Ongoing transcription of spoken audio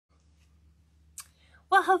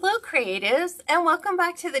Well, hello creatives, and welcome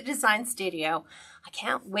back to the design studio. I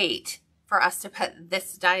can't wait for us to put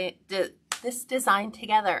this design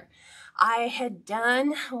together. I had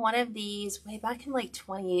done one of these way back in like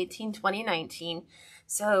 2018, 2019.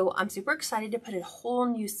 So I'm super excited to put a whole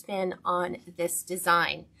new spin on this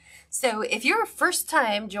design. So if you're a first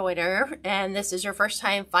time joiner and this is your first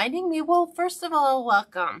time finding me, well, first of all,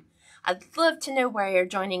 welcome. I'd love to know where you're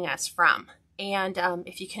joining us from. And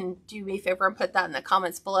if you can do me a favor and put that in the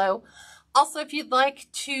comments below. Also, if you'd like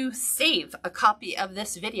to save a copy of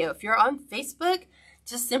this video, if you're on Facebook,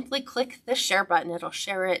 just simply click the share button. It'll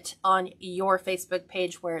share it on your Facebook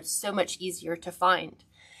page where it's so much easier to find.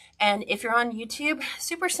 And if you're on YouTube,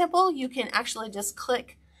 super simple. You can actually just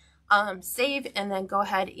click save and then go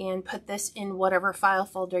ahead and put this in whatever file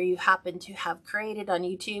folder you happen to have created on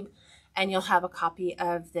YouTube, and you'll have a copy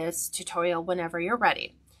of this tutorial whenever you're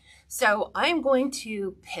ready. So I'm going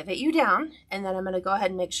to pivot you down, and then I'm going to go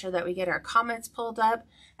ahead and make sure that we get our comments pulled up,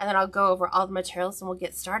 and then I'll go over all the materials and we'll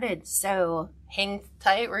get started. So hang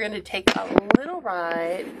tight. We're going to take a little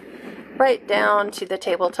ride right down to the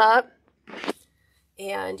tabletop,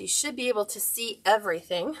 and you should be able to see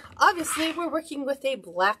everything. Obviously, we're working with a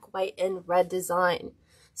black, white, and red design.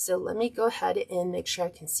 So let me go ahead and make sure I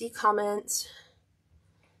can see comments,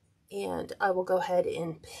 and I will go ahead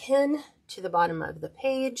and pin to the bottom of the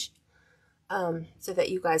page. So that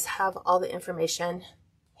you guys have all the information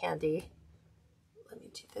handy. Let me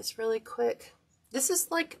do this really quick. This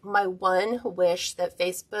is like my one wish that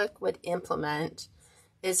Facebook would implement,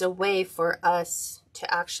 is a way for us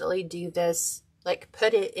to actually do this, like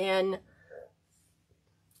put it in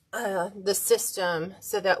the system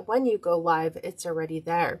so that when you go live, it's already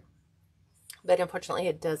there. But unfortunately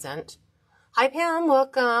it doesn't. Hi Pam,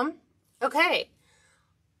 welcome. Okay.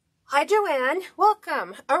 Hi Joanne,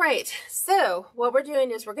 welcome. All right, so what we're doing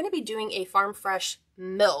is we're going to be doing a Farm Fresh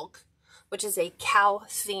milk, which is a cow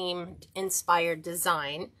themed inspired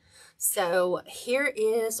design. So here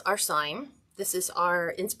is our sign. This is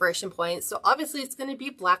our inspiration point. So obviously it's going to be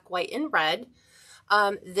black, white, and red.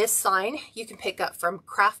 This sign you can pick up from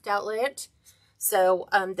Craft Outlet. So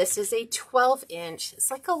this is a 12-inch. It's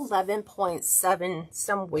like 11.7,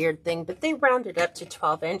 some weird thing, but they rounded up to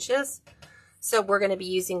 12 inches. So we're going to be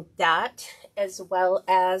using that, as well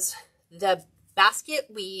as the basket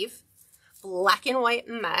weave black and white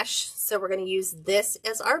mesh. So we're going to use this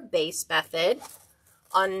as our base method.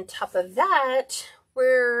 On top of that,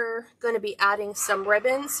 we're going to be adding some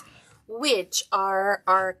ribbons, which are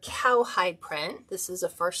our cowhide print. This is a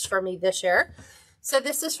first for me this year. So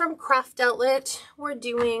this is from Craft Outlet. We're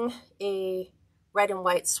doing a red and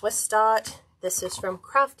white Swiss dot. This is from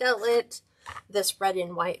Craft Outlet. This red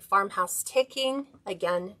and white farmhouse ticking,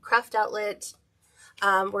 again, Craft Outlet.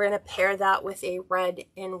 We're going to pair that with a red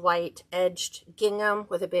and white edged gingham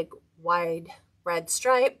with a big wide red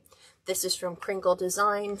stripe. This is from Kringle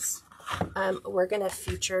Designs. We're going to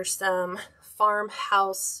feature some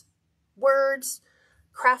farmhouse words,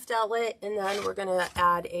 Craft Outlet, and then we're going to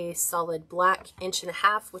add a solid black 1.5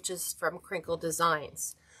 inches, which is from Kringle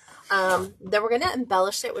Designs. Then we're going to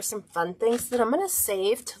embellish it with some fun things that I'm going to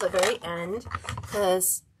save till the very end,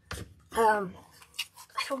 because I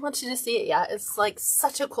don't want you to see it yet. It's like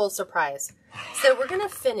such a cool surprise. So we're going to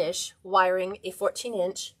finish wiring a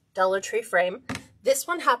 14-inch Dollar Tree frame. This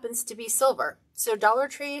one happens to be silver. So Dollar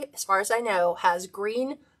Tree, as far as I know, has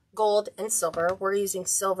green, gold, and silver. We're using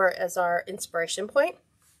silver as our inspiration point.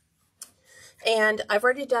 And I've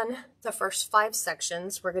already done the first 5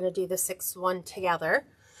 sections. We're going to do the 6th one together.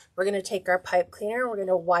 We're going to take our pipe cleaner, we're going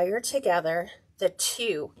to wire together the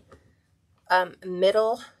 2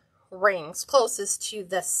 middle rings closest to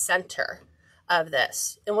the center of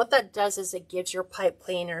this. And what that does is it gives your pipe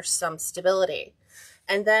cleaner some stability.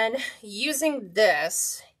 And then using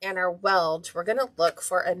this and our weld, we're going to look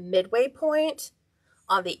for a midway point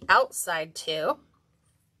on the outside too,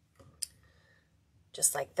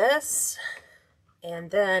 just like this.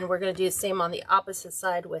 And then we're going to do the same on the opposite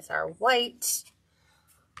side with our white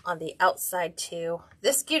on the outside too.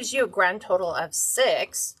 This gives you a grand total of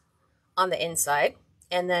 6 on the inside,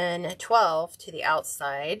 and then 12 to the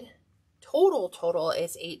outside. Total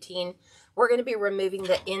is 18. We're going to be removing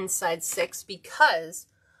the inside 6 because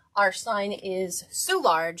our sign is so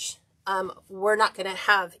large. We're not going to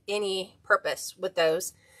have any purpose with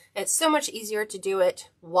those. It's so much easier to do it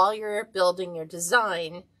while you're building your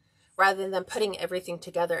design, rather than putting everything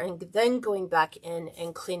together and then going back in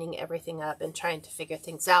and cleaning everything up and trying to figure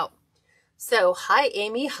things out. So, hi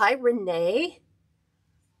Amy, hi Renee.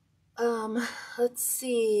 Let's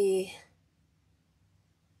see.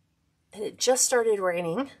 And it just started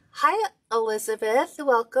raining. Hi Elizabeth,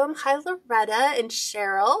 welcome. Hi, Loretta and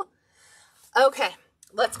Cheryl. Okay,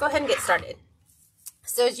 let's go ahead and get started.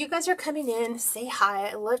 So as you guys are coming in, say hi.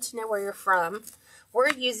 I'd love to know where you're from.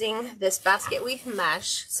 We're using this basket weave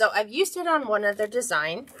mesh. So I've used it on one other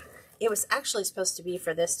design. It was actually supposed to be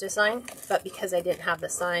for this design, but because I didn't have the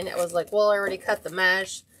sign, I was like, well, I already cut the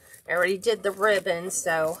mesh. I already did the ribbon,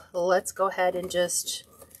 so let's go ahead and just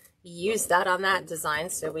use that on that design.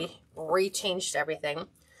 So we re-changed everything.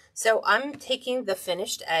 So I'm taking the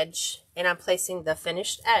finished edge and I'm placing the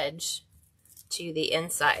finished edge to the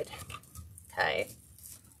inside. Okay,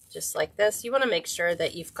 just like this. You want to make sure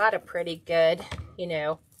that you've got a pretty good,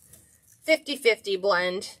 50-50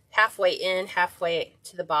 blend, halfway in, halfway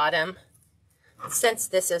to the bottom. Since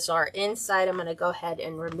this is our inside, I'm going to go ahead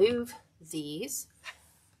and remove these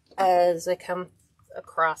as I come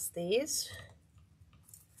across these.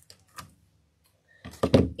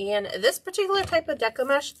 And this particular type of Deco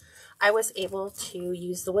Mesh, I was able to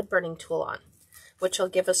use the wood burning tool on, which will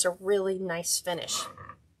give us a really nice finish.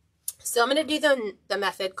 So I'm going to do the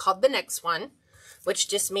method called the next one, which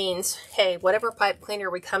just means, hey, whatever pipe cleaner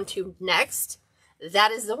we come to next, that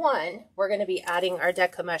is the one we're going to be adding our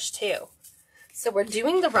Deco Mesh to. So we're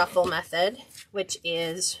doing the ruffle method, which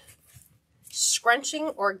is scrunching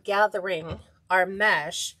or gathering our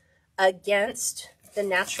mesh against the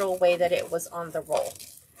natural way that it was on the roll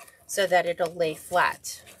so that it'll lay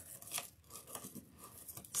flat.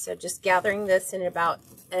 So just gathering this in about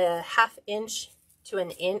a ½ inch to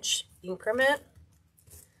an inch increment,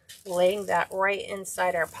 laying that right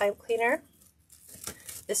inside our pipe cleaner.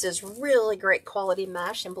 This is really great quality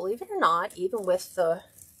mesh, and believe it or not, even with the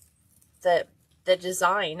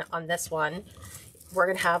design on this one, we're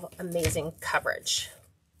going to have amazing coverage.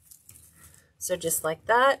 So just like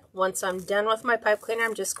that, once I'm done with my pipe cleaner,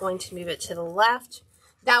 I'm just going to move it to the left.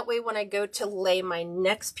 That way when I go to lay my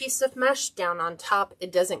next piece of mesh down on top,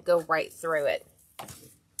 it doesn't go right through it,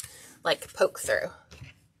 like poke through.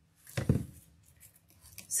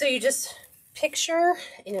 So you just picture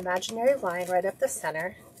an imaginary line right up the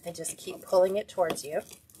center and just keep pulling it towards you,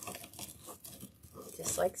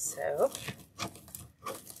 just like so.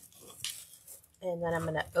 And then I'm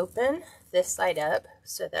going to open this side up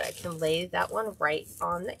so that I can lay that one right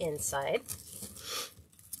on the inside.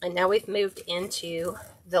 And now we've moved into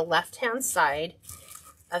the left-hand side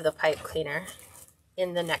of the pipe cleaner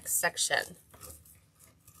in the next section.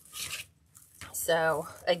 So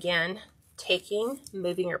again,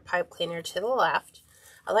 moving your pipe cleaner to the left.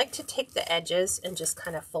 I like to take the edges and just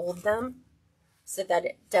kind of fold them so that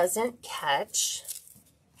it doesn't catch.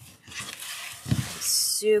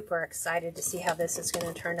 Super excited to see how this is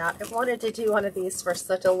going to turn out. I wanted to do one of these for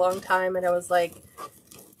such a long time, and I was like,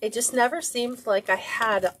 it just never seemed like I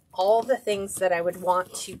had all the things that I would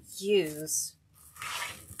want to use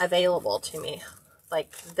available to me.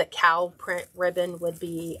 Like the cow print ribbon would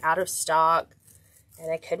be out of stock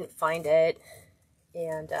and I couldn't find it,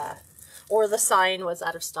 and or the sign was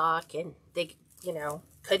out of stock and they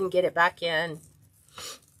couldn't get it back in.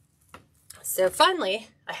 So finally,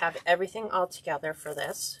 I have everything all together for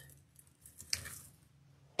this.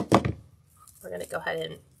 We're going to go ahead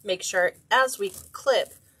and make sure as we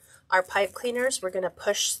clip our pipe cleaners, we're going to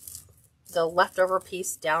push the leftover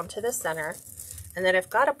piece down to the center. And then I've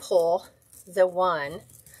got to pull the one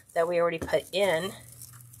that we already put in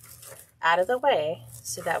out of the way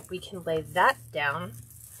so that we can lay that down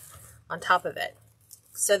on top of it.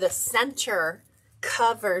 So the center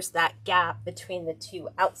covers that gap between the two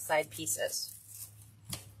outside pieces.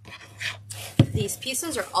 These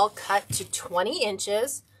pieces are all cut to 20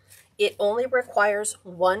 inches. It only requires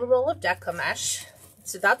one roll of Deco Mesh.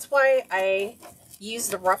 So that's why I use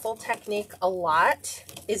the ruffle technique a lot,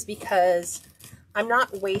 is because I'm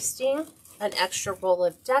not wasting an extra roll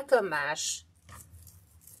of Deco Mesh,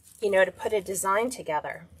 to put a design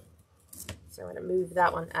together. So I'm going to move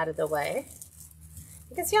that one out of the way.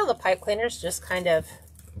 You can see how the pipe cleaners just kind of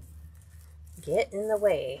get in the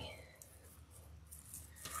way.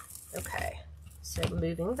 Okay, so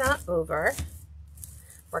moving that over,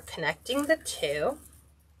 we're connecting the two.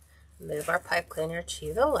 Move our pipe cleaner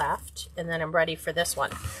to the left, and then I'm ready for this one.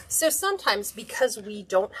 So sometimes, because we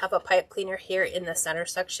don't have a pipe cleaner here in the center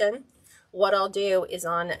section, what I'll do is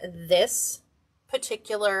on this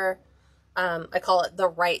particular, I call it the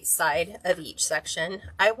right side of each section,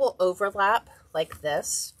 I will overlap like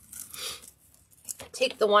this.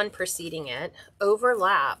 Take the one preceding it,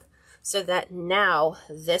 overlap, so that now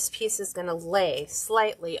this piece is going to lay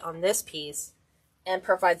slightly on this piece and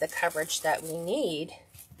provide the coverage that we need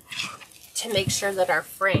to make sure that our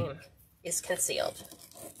frame is concealed.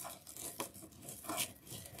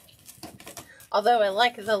 Although I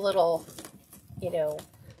like the little you know,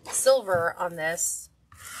 silver on this,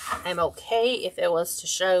 I'm okay if it was to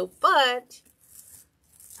show, but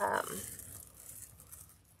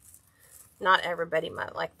not everybody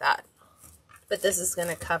might like that. But this is going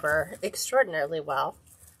to cover extraordinarily well.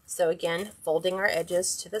 So again, folding our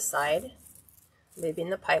edges to the side, moving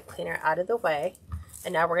the pipe cleaner out of the way,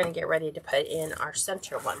 and now we're going to get ready to put in our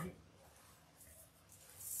center one.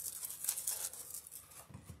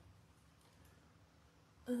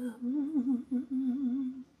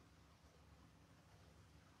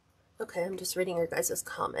 Okay, I'm just reading your guys'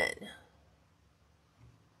 comment.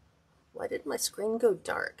 Why did my screen go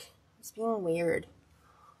dark? It's being weird.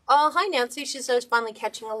 Oh, hi Nancy. She says finally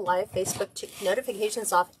catching a live. Facebook took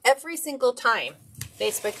notifications off every single time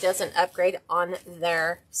Facebook does an upgrade on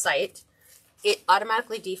their site. It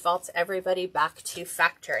automatically defaults everybody back to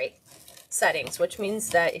factory settings, which means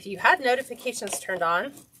that if you had notifications turned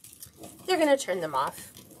on, they're going to turn them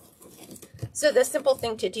off. So the simple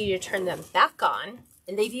thing to do to turn them back on,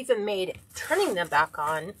 and they've even made turning them back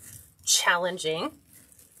on challenging.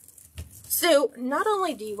 So not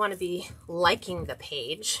only do you want to be liking the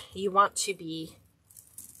page, you want to be,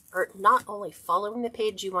 or not only following the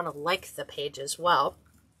page, you want to like the page as well.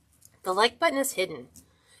 The like button is hidden.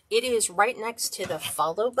 It is right next to the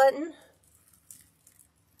follow button,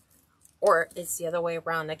 or it's the other way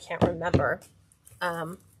around, I can't remember.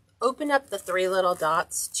 Open up the three little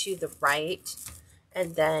dots to the right,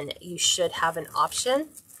 and then you should have an option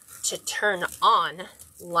to turn on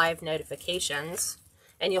live notifications.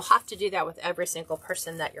 And you'll have to do that with every single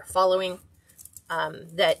person that you're following,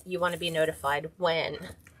 that you want to be notified when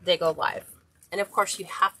they go live. And of course, you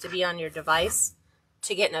have to be on your device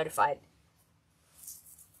to get notified.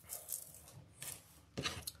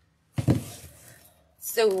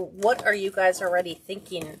 So what are you guys already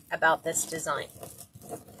thinking about this design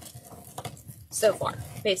so far,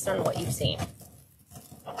 based on what you've seen?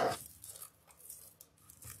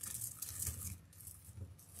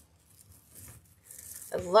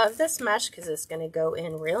 I love this mesh because it's going to go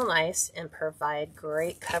in real nice and provide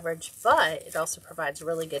great coverage, but it also provides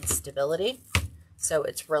really good stability. So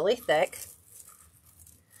it's really thick,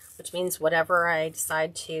 which means whatever I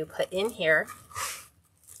decide to put in here,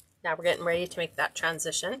 now we're getting ready to make that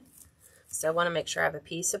transition. So I want to make sure I have a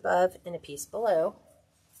piece above and a piece below,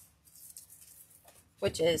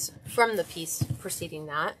 which is from the piece preceding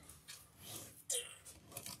that.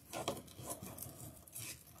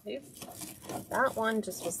 Oops. That one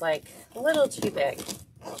just was like a little too big.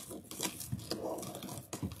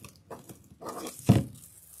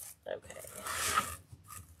 Okay.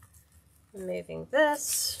 Moving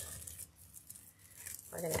this.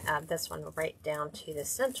 We're going to add this one right down to the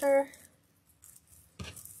center.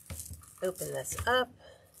 Open this up.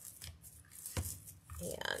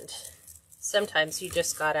 And sometimes you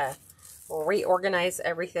just gotta reorganize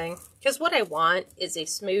everything. Because what I want is a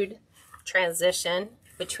smooth transition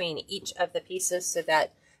between each of the pieces so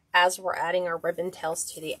that as we're adding our ribbon tails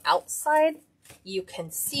to the outside, you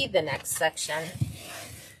can see the next section.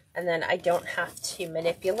 And then I don't have to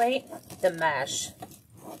manipulate the mesh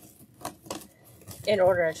in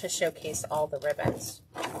order to showcase all the ribbons.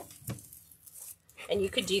 And you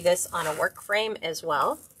could do this on a work frame as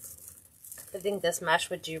well. I think this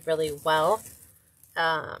mesh would do really well,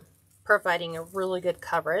 providing a really good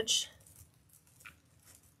coverage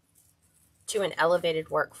to an elevated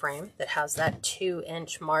work frame that has that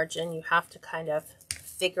 2-inch margin. You have to kind of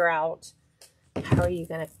figure out how are you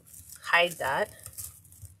going to hide that.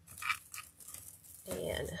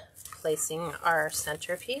 And placing our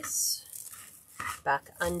centerpiece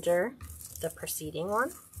back under the preceding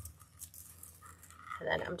one. And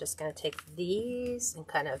then I'm just going to take these and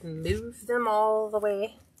kind of move them all the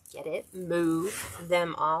way. Get it? Move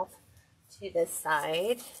them off to the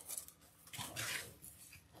side.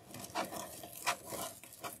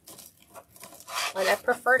 And I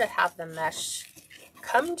prefer to have the mesh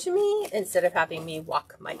come to me instead of having me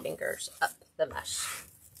walk my fingers up the mesh.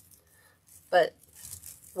 But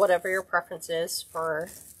whatever your preference is for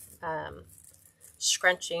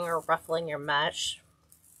scrunching or ruffling your mesh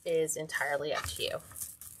is entirely up to you.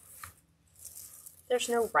 There's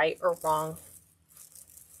no right or wrong.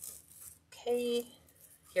 Okay,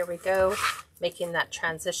 here we go, making that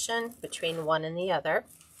transition between one and the other.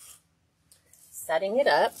 Setting it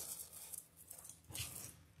up.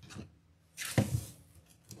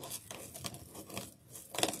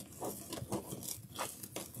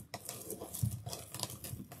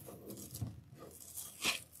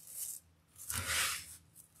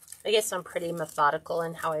 I guess I'm pretty methodical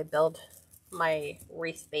in how I build my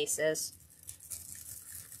wreath bases.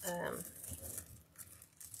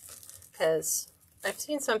 Because I've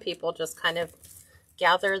seen some people just kind of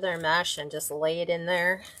gather their mesh and just lay it in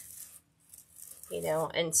there, you know,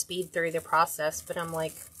 and speed through the process. But I'm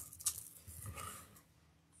like,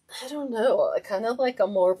 I don't know. I kind of like a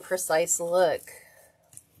more precise look.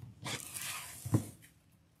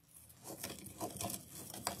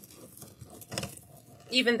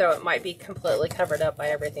 Even though it might be completely covered up by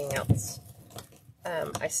everything else.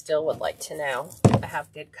 I still would like to know I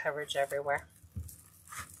have good coverage everywhere.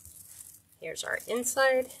 Here's our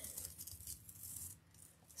inside.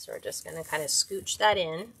 So we're just going to kind of scooch that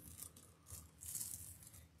in.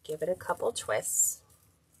 Give it a couple twists.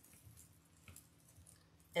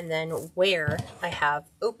 And then where I have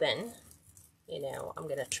open, you know, I'm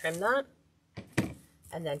going to trim that.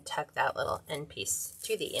 And then tuck that little end piece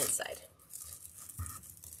to the inside.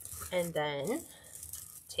 And then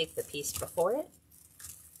take the piece before it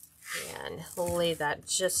and lay that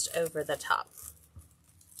just over the top.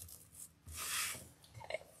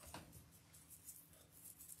 Okay.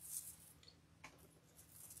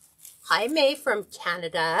 Hi, May from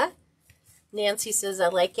Canada. Nancy says, I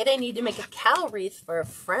like it. I need to make a cow wreath for a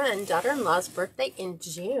friend, daughter-in-law's birthday in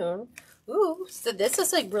June. Ooh, so this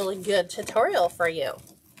is a really good tutorial for you.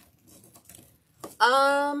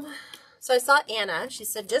 So I saw Anna. She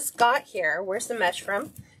said, just got here. Where's the mesh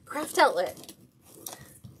from? Craft Outlet.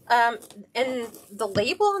 And the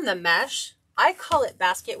label on the mesh, I call it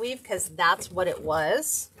basket weave because that's what it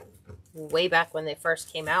was way back when they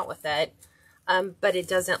first came out with it. But it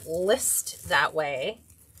doesn't list that way.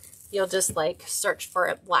 You'll just like search for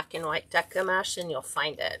it, black and white Deco Mesh, and you'll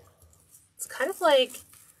find it. It's kind of like,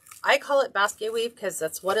 I call it basket weave because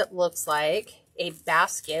that's what it looks like. A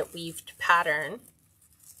basket weaved pattern.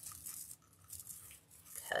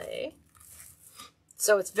 Okay.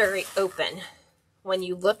 So it's very open. When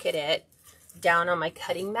you look at it down on my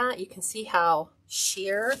cutting mat, you can see how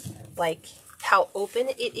sheer, like how open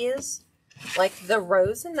it is. Like the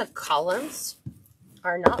rows and the columns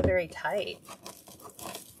are not very tight.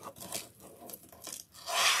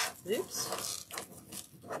 Oops.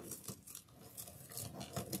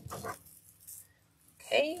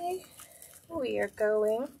 Okay, we are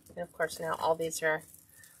going, and of course now all these are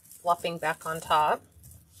fluffing back on top.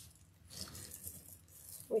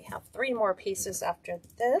 We have 3 more pieces after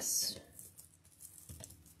this.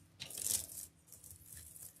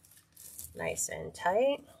 Nice and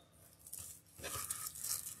tight.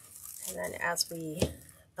 And then as we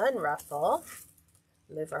unruffle,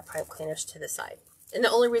 move our pipe cleaners to the side. And the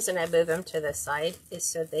only reason I move them to the side is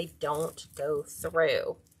so they don't go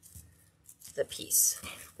through the piece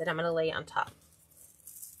that I'm going to lay on top.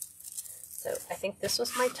 So I think this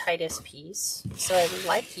was my tightest piece. So I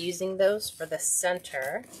like using those for the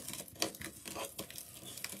center.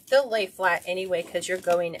 They'll lay flat anyway because you're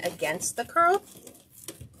going against the curl.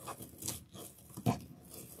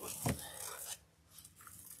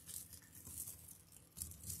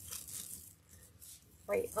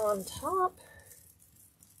 Right on top.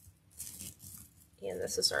 And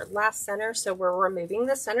this is our last center. So we're removing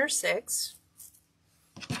the center 6.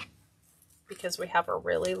 Because we have a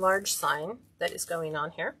really large sign that is going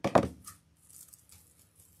on here.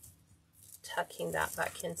 Tucking that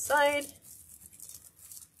back inside,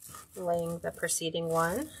 laying the preceding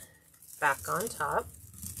one back on top.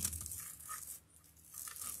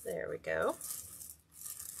 There we go.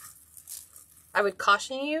 I would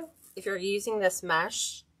caution you, if you're using this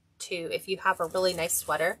mesh, if you have a really nice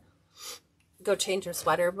sweater, go change your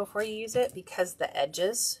sweater before you use it because the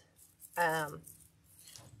edges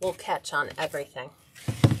will catch on everything.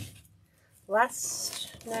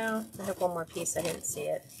 No, I have one more piece. I didn't see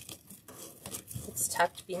it. It's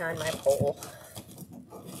tucked behind my pole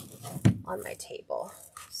on my table.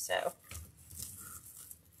 So,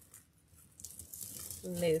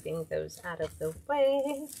 moving those out of the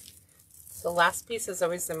way. The last piece is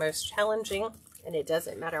always the most challenging, and it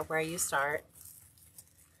doesn't matter where you start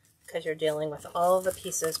because you're dealing with all the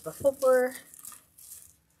pieces before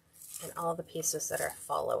and all the pieces that are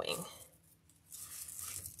following.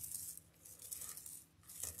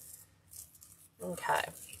 Okay,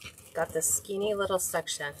 got this skinny little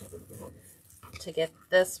section to get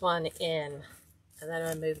this one in, and then I'm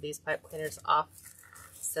going to move these pipe cleaners off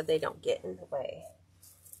so they don't get in the way.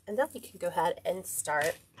 And then we can go ahead and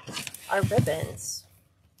start our ribbons.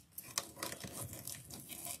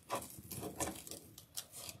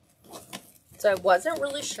 So I wasn't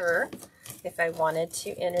really sure if I wanted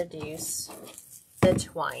to introduce the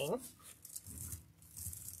twine,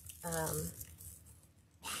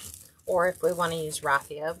 or if we want to use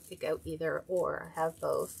raffia. We could go either or, have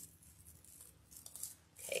both.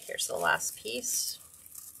 Okay, here's the last piece.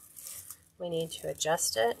 We need to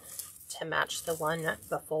adjust it to match the one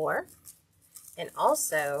before. and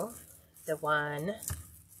also the one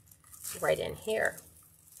right in here,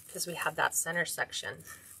 because we have that center section.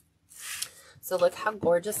 So look how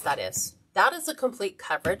gorgeous that is. That is a complete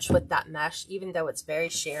coverage with that mesh, even though it's very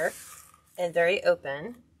sheer and very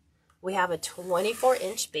open. We have a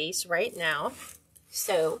 24-inch base right now.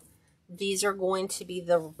 So these are going to be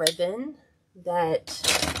the ribbon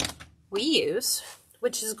that we use,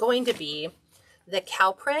 which is going to be the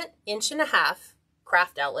cow print 1.5"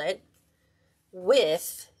 craft outlet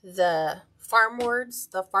with the farmwords,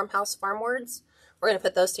 the farmhouse farmwords. We're going to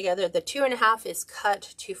put those together. The 2.5 is cut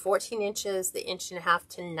to 14 inches, the 1.5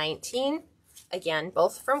 to 19. Again,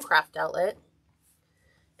 both from Craft Outlet.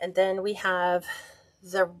 And then we have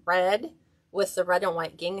the red with the red and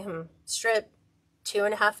white gingham strip,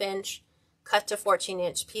 2.5 inch, cut to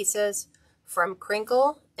 14-inch pieces from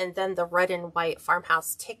Crinkle. And then the red and white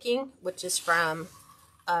farmhouse ticking, which is from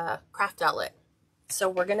Craft Outlet. So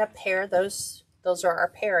we're going to pair those. Those are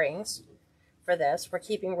our pairings for this. We're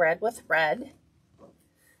keeping red with red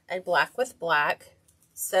and black with black.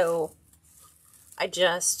 So I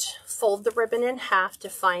just fold the ribbon in half to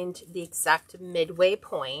find the exact midway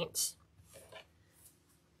point.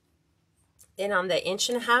 And on the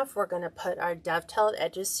 1.5", we're going to put our dovetailed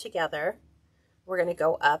edges together. We're going to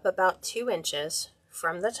go up about 2 inches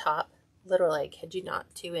from the top, literally, I kid you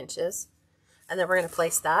not, 2 inches. And then we're going to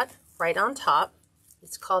place that right on top.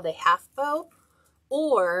 It's called a half bow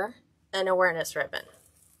or an awareness ribbon.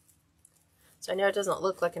 So I know it doesn't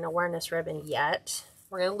look like an awareness ribbon yet.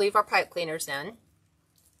 We're going to leave our pipe cleaners in.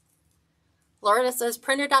 Loretta says,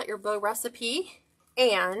 printed out your bow recipe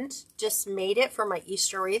and just made it for my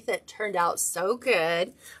Easter wreath. It turned out so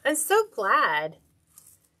good. I'm so glad.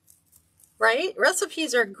 Right?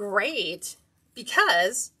 Recipes are great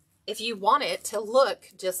because if you want it to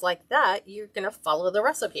look just like that, you're going to follow the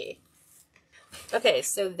recipe. Okay,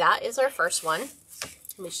 so that is our first one.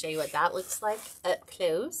 Let me show you what that looks like up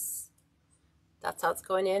close. That's how it's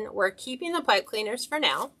going in. We're keeping the pipe cleaners for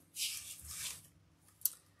now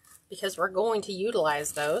because we're going to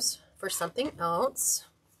utilize those for something else.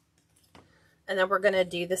 And then we're going to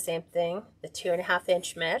do the same thing, the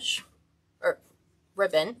 2.5-inch mesh or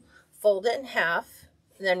ribbon, fold it in half,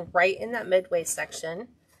 and then right in that midway section,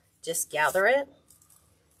 just gather it.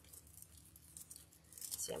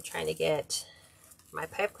 See, I'm trying to get my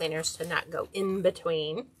pipe cleaners to not go in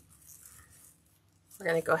between. We're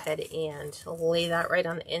going to go ahead and lay that right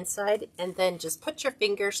on the inside, and then just put your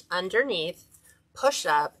fingers underneath, push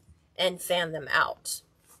up, and fan them out.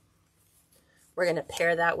 We're going to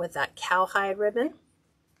pair that with that cowhide ribbon.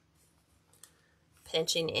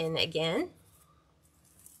 Pinching in again.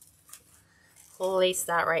 Place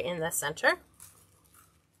that right in the center.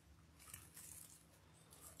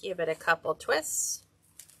 Give it a couple twists.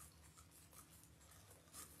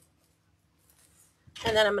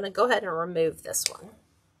 And then I'm going to go ahead and remove this one.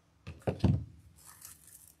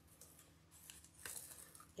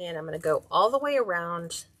 And I'm going to go all the way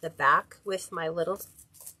around the back with my little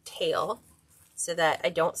tail so that I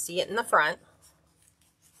don't see it in the front.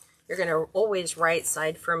 You're going to always right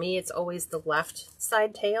side. For me, it's always the left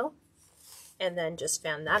side tail. And then just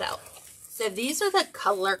fan that out. So these are the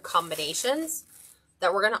color combinations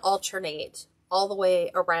that we're going to alternate all the way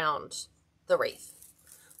around the wreath.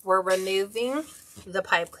 We're removing the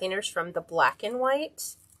pipe cleaners from the black and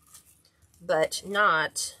white, but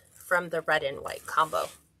not from the red and white combo.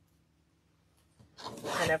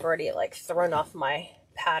 And I've already like thrown off my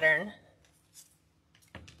pattern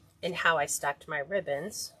in how I stacked my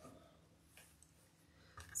ribbons.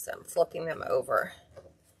 So I'm flipping them over.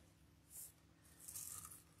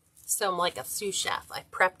 So I'm like a sous chef. I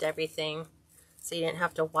prepped everything so you didn't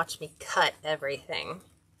have to watch me cut everything.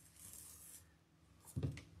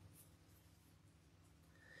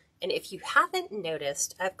 And if you haven't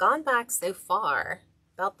noticed, I've gone back so far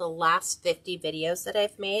about the last 50 videos that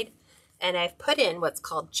I've made, and I've put in what's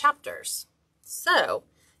called chapters. So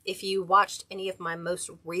if you watched any of my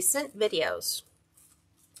most recent videos,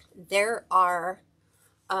 there are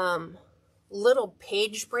little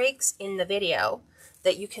page breaks in the video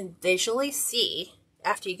that you can visually see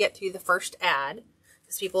after you get through the first ad.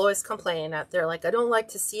 Because people always complain that they're like, I don't like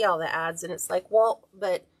to see all the ads. And it's like, well,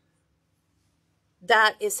 but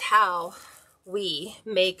that is how we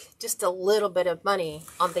make just a little bit of money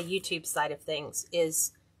on the YouTube side of things,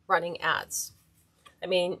 is running ads. I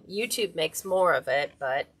mean, YouTube makes more of it,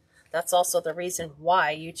 but that's also the reason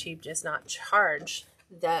why YouTube does not charge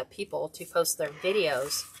the people to post their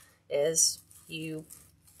videos, is you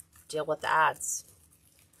deal with the ads.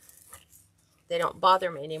 They don't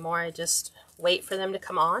bother me anymore. I just wait for them to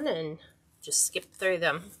come on and just skip through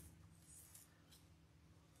them.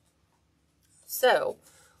 So,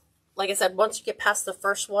 like I said, once you get past the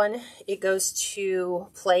first one, it goes to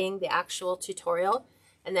playing the actual tutorial.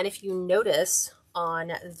 And then if you notice on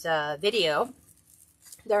the video,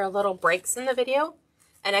 there are little breaks in the video.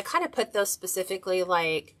 And I kind of put those specifically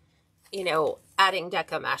like, you know, adding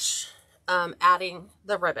Deco Mesh, adding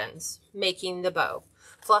the ribbons, making the bow,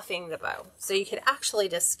 fluffing the bow. So you could actually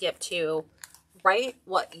just skip to write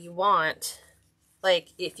what you want.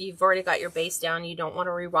 Like if you've already got your base down, you don't want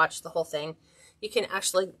to rewatch the whole thing, you can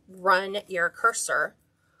actually run your cursor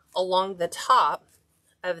along the top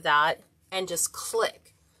of that and just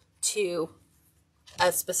click to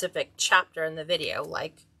a specific chapter in the video,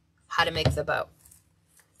 like how to make the bow.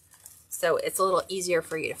 So it's a little easier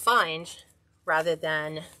for you to find rather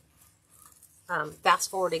than fast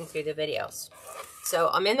forwarding through the videos. So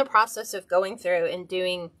I'm in the process of going through and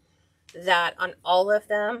doing that on all of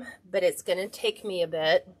them, but it's going to take me a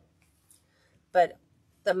bit. But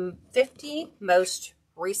the 50 most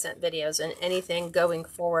recent videos and anything going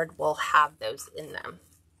forward will have those in them.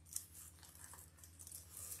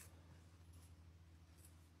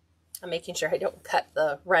 I'm making sure I don't cut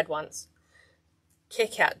the red ones.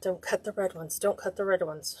 Kit Kat, don't cut the red ones. Don't cut the red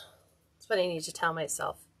ones. That's what I need to tell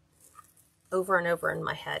myself over and over in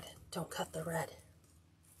my head. Don't cut the red.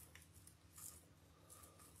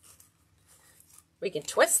 We can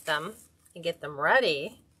twist them and get them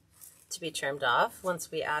ready to be trimmed off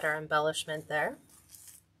once we add our embellishment there.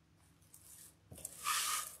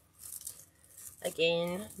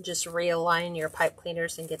 Again, just realign your pipe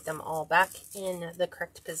cleaners and get them all back in the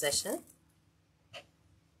correct position.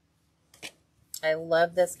 I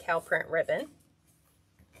love this cow print ribbon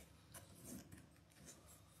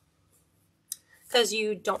because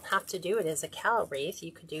you don't have to do it as a cow wreath.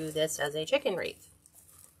 You could do this as a chicken wreath,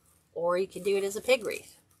 or you could do it as a pig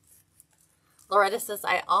wreath. Loretta says,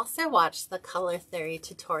 I also watched the color theory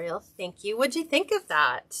tutorial. Thank you. What'd you think of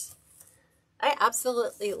that? I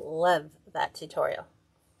absolutely love that tutorial.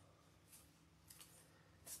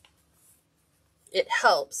 It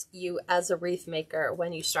helps you as a wreath maker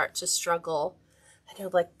when you start to struggle. I know,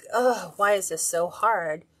 like, oh, why is this so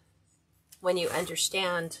hard? When you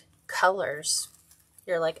understand colors,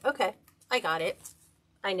 you're like, okay, I got it.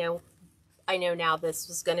 I know now this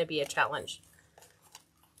was going to be a challenge.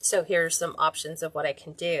 So here's some options of what I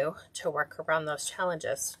can do to work around those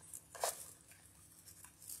challenges.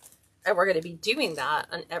 And we're going to be doing that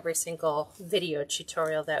on every single video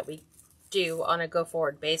tutorial that we do on a go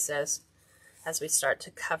forward basis as we start to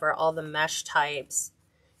cover all the mesh types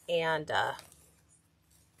and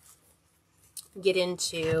get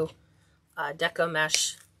into Deco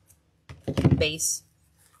Mesh base,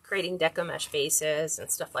 creating Deco Mesh bases and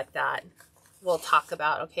stuff like that. We'll talk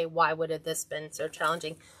about, okay, why would have this been so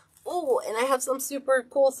challenging? Oh, and I have some super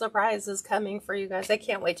cool surprises coming for you guys. I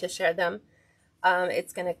can't wait to share them.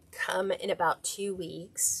 It's going to come in about 2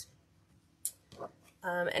 weeks.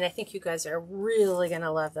 And I think you guys are really going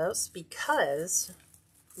to love those because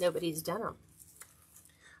nobody's done them.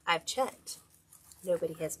 I've checked.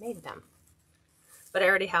 Nobody has made them. But I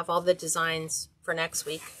already have all the designs for next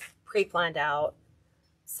week pre-planned out.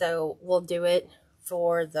 So we'll do it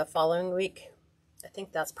for the following week. I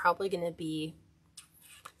think that's probably going to be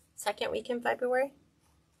second week in February.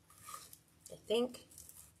 I think.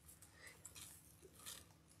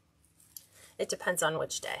 It depends on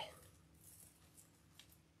which day.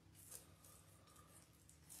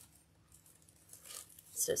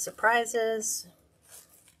 So surprises,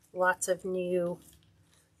 lots of new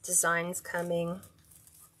designs coming.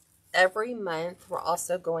 Every month we're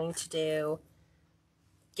also going to do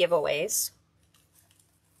giveaways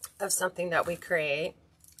of something that we create.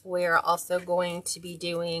 We're also going to be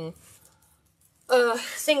doing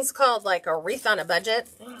things called like a wreath on a budget,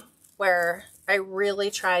 where I really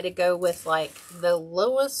try to go with like the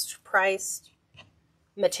lowest priced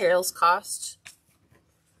materials cost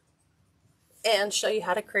and show you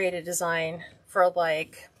how to create a design for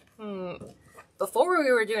like, before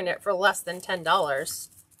we were doing it for less than $10.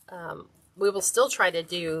 We will still try to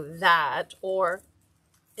do that, or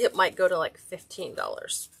it might go to like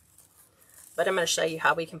 $15. But I'm going to show you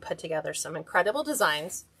how we can put together some incredible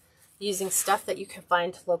designs using stuff that you can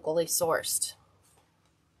find locally sourced.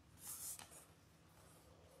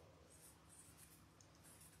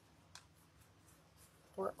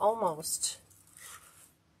 We're almost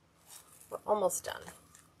done.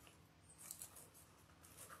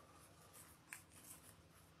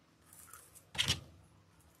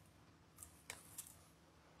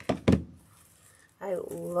 I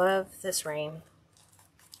love this rain.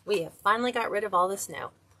 We have finally got rid of all the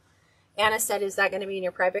snow. Anna said, is that going to be in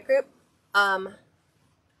your private group?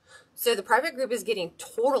 So the private group is getting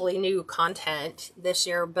totally new content this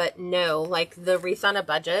year, but no, like the Wreath on a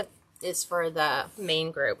Budget is for the main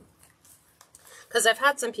group. Because I've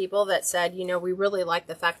had some people that said, you know, we really like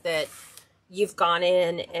the fact that you've gone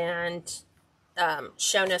in and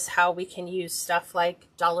shown us how we can use stuff like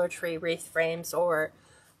Dollar Tree wreath frames or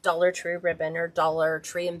Dollar Tree ribbon or Dollar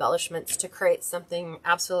Tree embellishments to create something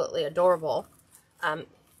absolutely adorable.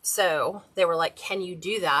 So they were like, can you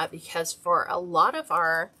do that? Because for a lot of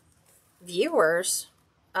our viewers,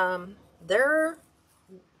 they're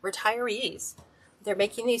retirees. They're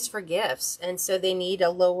making these for gifts, and so they need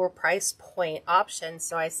a lower price point option.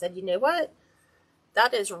 So I said, you know what?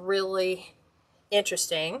 That is really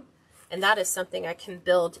interesting, and that is something I can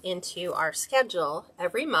build into our schedule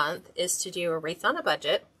every month, is to do a Wreath on a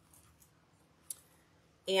Budget.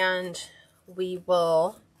 And we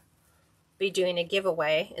will be doing a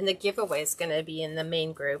giveaway, and the giveaway is going to be in the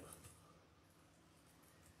main group.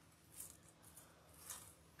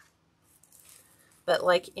 But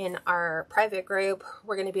like in our private group,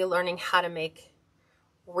 we're going to be learning how to make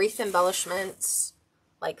wreath embellishments,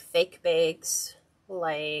 like fake bags,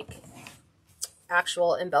 like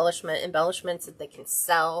actual embellishments that they can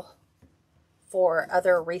sell for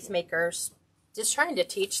other wreath makers. Just trying to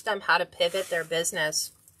teach them how to pivot their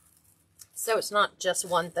business so it's not just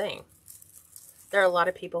one thing. There are a lot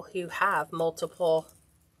of people who have multiple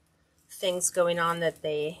things going on that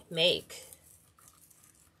they make.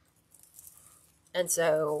 And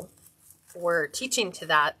so we're teaching to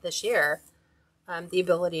that this year, the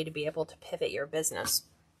ability to be able to pivot your business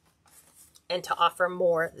and to offer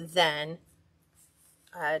more than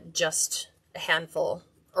just a handful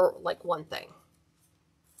or like one thing.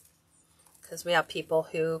 Because we have people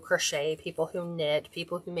who crochet, people who knit,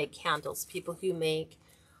 people who make candles, people who make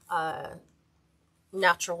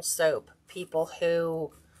natural soap, people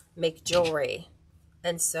who make jewelry,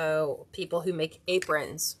 and so people who make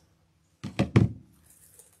aprons.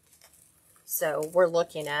 So we're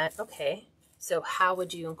looking at, okay, so how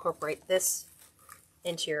would you incorporate this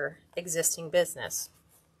into your existing business?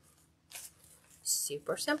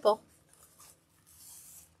 Super simple.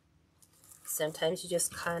 Sometimes you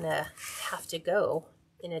just kind of have to go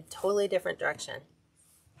in a totally different direction.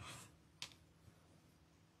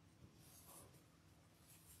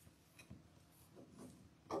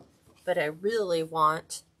 But I really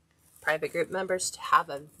want private group members to have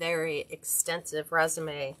a very extensive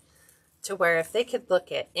resume, to where if they could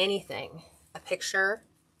look at anything, a picture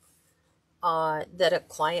that a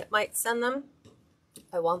client might send them,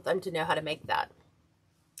 I want them to know how to make that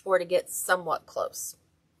or to get somewhat close.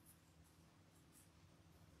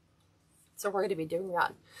 So we're going to be doing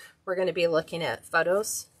that. We're going to be looking at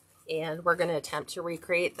photos, and we're going to attempt to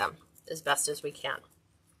recreate them as best as we can.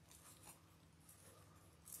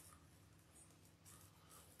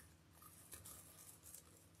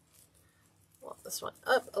 This one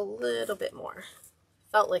up a little bit more.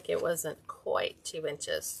 Felt like it wasn't quite 2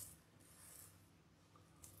 inches.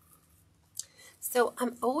 So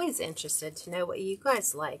I'm always interested to know what you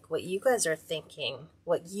guys like, what you guys are thinking,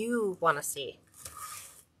 what you want to see.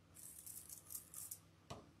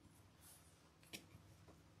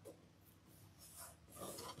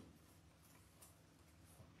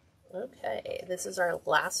 Okay, this is our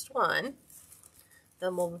last one.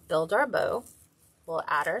 Then we'll build our bow. We'll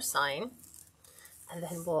add our sign. And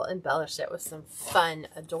then we'll embellish it with some fun,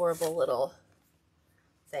 adorable little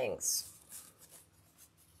things.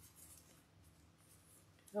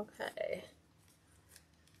 Okay.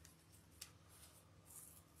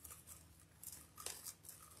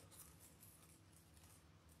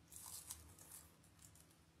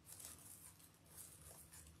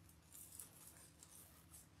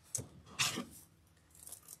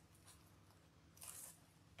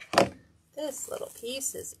 This little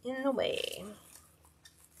piece is in the way.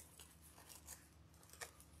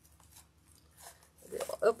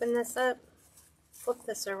 Open this up, flip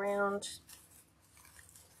this around,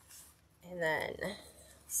 and then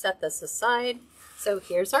set this aside. So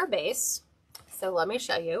here's our base. So let me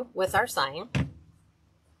show you with our sign.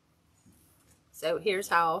 So here's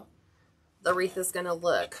how the wreath is going to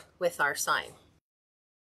look with our sign.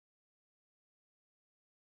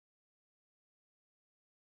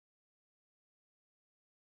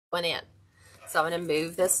 Went in. So I'm going to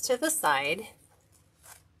move this to the side.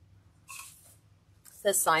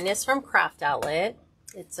 The sign is from Craft Outlet.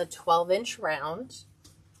 It's a 12-inch round.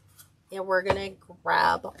 And we're going to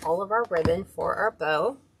grab all of our ribbon for our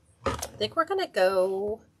bow. I think we're going to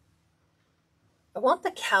go, I want the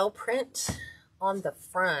cow print on the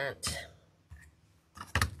front.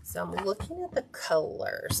 So I'm looking at the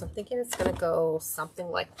colors. I'm thinking it's going to go something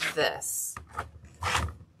like this.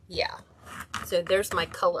 Yeah. So there's my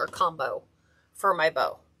color combo for my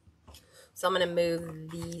bow. So I'm going to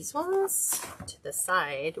move these ones to the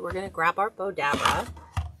side. We're going to grab our bow dabra.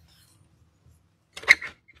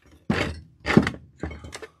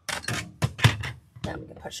 Then we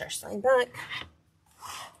can push our sign back.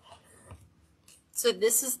 So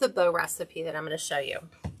this is the bow recipe that I'm going to show you.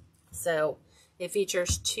 So it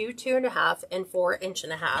features 2 2.5 and 4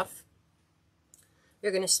 1.5.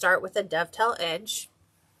 You're going to start with a dovetail edge,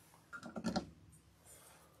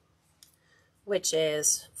 which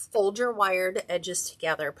is fold your wired edges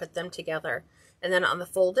together, put them together. And then on the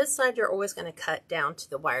folded side, you're always going to cut down to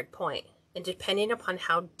the wired point. And depending upon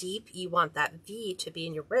how deep you want that V to be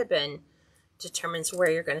in your ribbon, determines where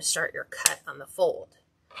you're going to start your cut on the fold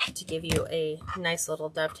to give you a nice little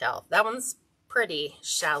dovetail. That one's pretty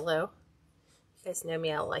shallow. You guys know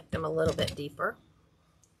me, I like them a little bit deeper.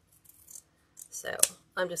 So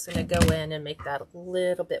I'm just going to go in and make that a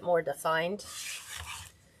little bit more defined.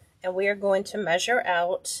 And we are going to measure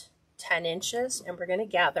out 10 inches and we're going to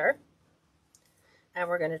gather and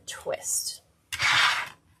we're going to twist.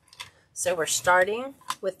 So we're starting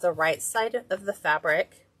with the right side of the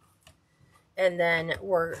fabric, and then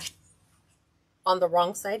we're on the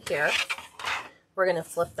wrong side here. We're going to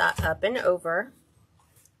flip that up and over.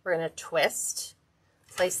 We're going to twist,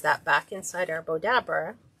 place that back inside our bow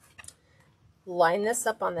dabra, line this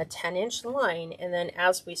up on the 10-inch line, and then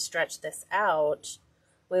as we stretch this out,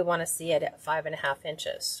 we want to see it at 5.5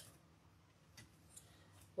 inches,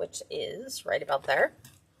 which is right about there.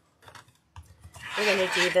 We're going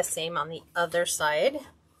to do the same on the other side.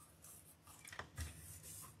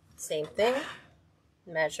 Same thing,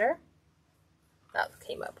 measure. That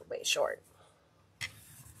came up way short.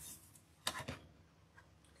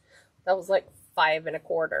 That was like 5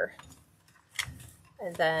 1/4.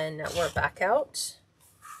 And then we're back out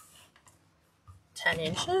 10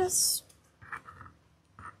 inches.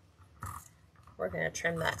 We're going to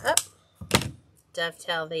trim that up,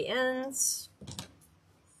 dovetail the ends,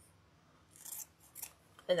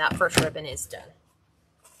 and that first ribbon is done.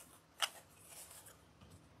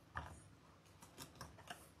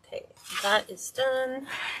 Okay, that is done.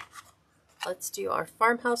 Let's do our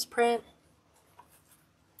farmhouse print.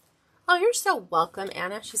 Oh, you're so welcome,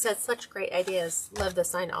 Anna. She said such great ideas. Love the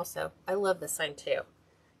sign also. I love the sign too.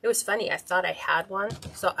 It was funny. I thought I had one.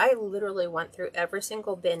 So I literally went through every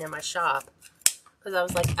single bin in my shop because I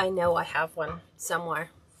was like, I know I have one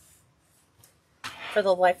somewhere. For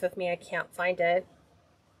the life of me, I can't find it.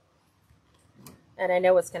 And I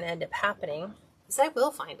know what's going to end up happening is I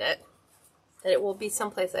will find it. And it will be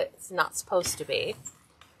someplace that it's not supposed to be.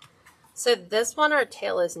 So this one, our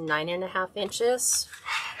tail is 9.5 inches.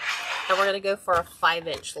 And we're going to go for a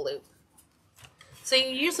 5-inch loop. So you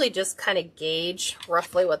usually just kind of gauge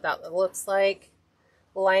roughly what that looks like.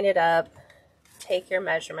 Line it up, take your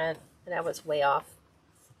measurement, and I was way off.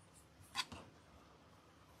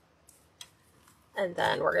 And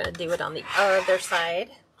then we're going to do it on the other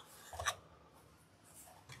side.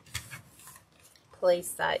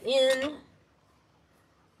 Place that in,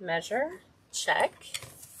 measure, check,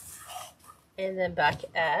 and then back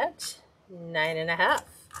at 9.5.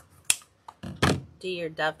 Do your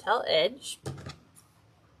dovetail edge.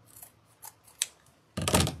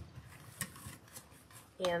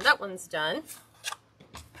 And that one's done.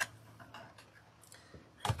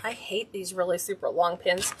 I hate these really super long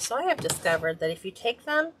pins, so I have discovered that if you take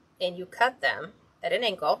them and you cut them at an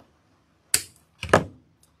angle,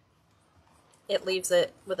 it leaves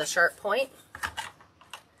it with a sharp point,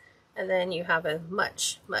 and then you have a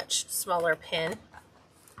much, much smaller pin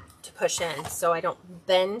to push in, so I don't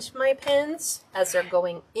bend my pins as they're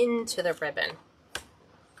going into the ribbon.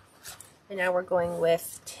 And now we're going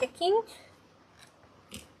with ticking.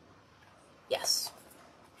 Yes.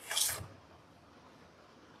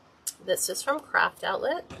 This is from Craft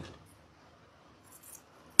Outlet.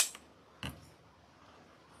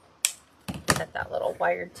 Got that little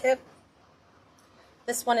wired tip.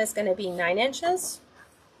 This one is going to be 9 inches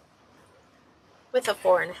with a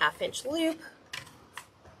 4.5-inch loop.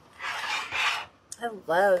 I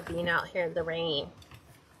love being out here in the rain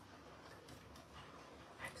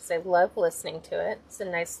because I love listening to it. It's a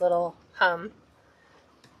nice little hum.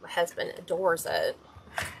 My husband adores it.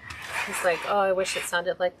 He's like, oh, I wish it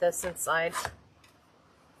sounded like this inside.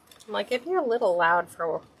 I'm like, it'd be a little loud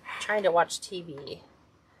for trying to watch TV.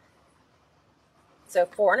 So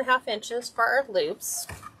 4.5 inches for our loops.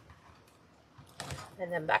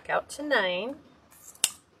 And then back out to 9.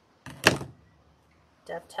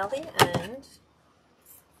 Dovetail the end.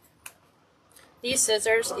 These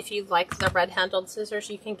scissors, if you like the red-handled scissors,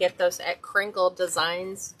 you can get those at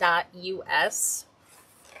kringledesigns.us.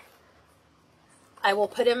 I will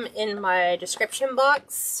put them in my description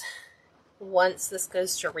box once this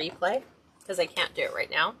goes to replay, because I can't do it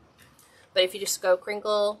right now. But if you just go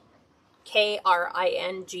Kringle, Kringle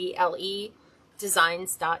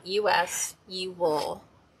designs.us, you will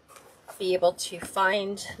be able to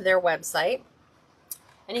find their website.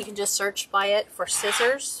 And you can just search by it for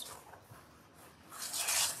scissors.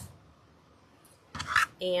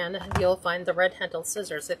 And you'll find the red handle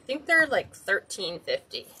scissors. I think they're like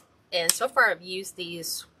 $13.50. And so far I've used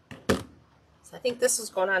these, so I think this is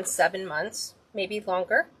going on 7 months, maybe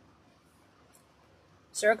longer.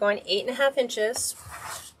 So we're going 8.5 inches,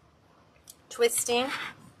 twisting.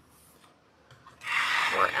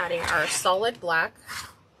 We're adding our solid black,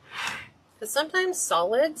 because sometimes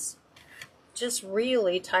solids just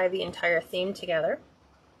really tie the entire theme together.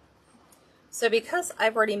 So because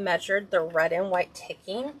I've already measured the red and white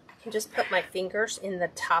ticking, I can just put my fingers in the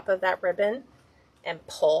top of that ribbon and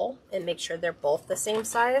pull and make sure they're both the same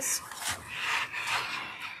size.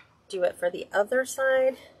 Do it for the other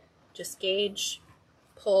side. Just gauge,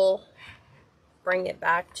 pull, bring it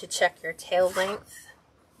back to check your tail length.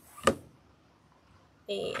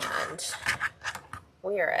 And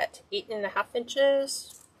we are at 8.5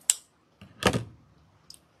 inches.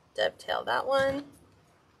 Dovetail that one.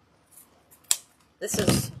 This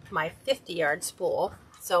is my 50-yard spool,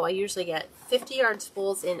 so I usually get 50-yard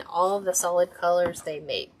spools in all of the solid colors they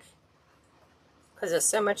make, because it's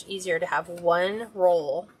so much easier to have one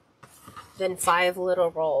roll than 5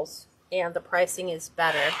 little rolls, and the pricing is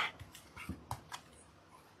better.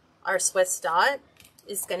 Our Swiss dot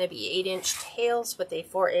is going to be 8-inch tails with a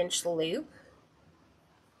 4-inch loop.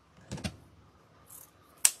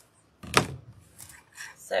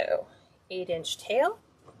 So 8-inch tail.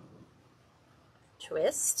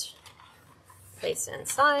 Twist, place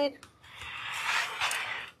inside.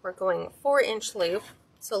 We're going 4-inch loop.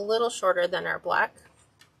 It's a little shorter than our black.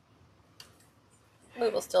 We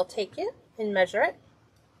will still take it and measure it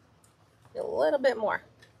a little bit more.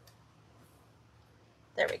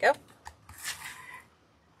 There we go.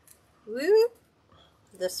 Woo!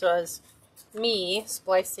 This was me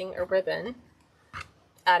splicing a ribbon,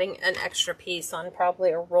 adding an extra piece on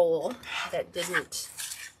probably a roll that didn't.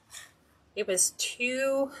 It was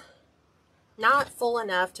too not full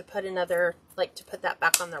enough to put another, like to put that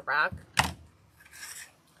back on the rack.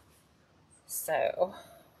 So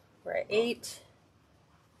we're at 8.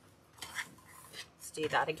 Let's do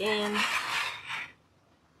that again.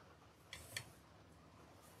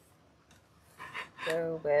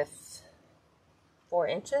 Go with 4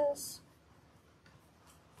 inches.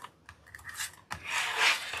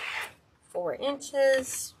 4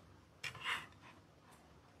 inches.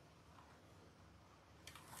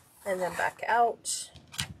 And then back out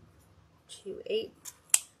to 8.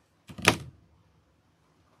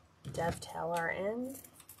 Dovetail our end.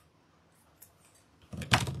 I'm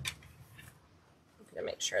going to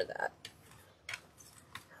make sure that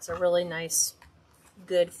has a really nice,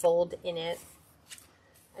 good fold in it.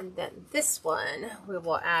 And then this one we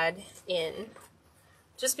will add in,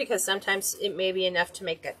 just because sometimes it may be enough to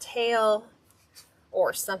make a tail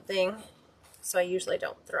or something, so I usually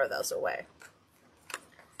don't throw those away.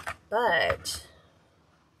 But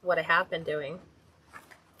what I have been doing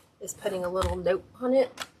is putting a little note on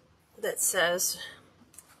it that says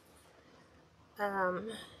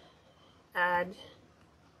add.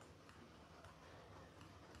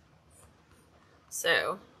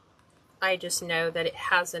 So I just know that it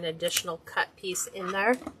has an additional cut piece in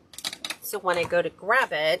there. So when I go to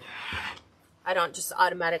grab it, I don't just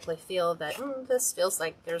automatically feel that this feels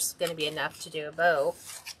like there's going to be enough to do a bow,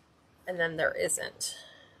 and then there isn't.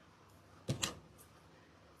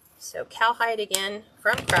 So cowhide again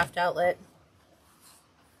from Craft Outlet.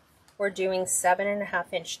 We're doing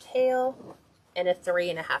 7.5-inch tail and a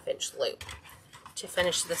 3.5-inch loop to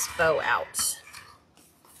finish this bow out.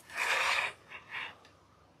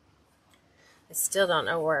 I still don't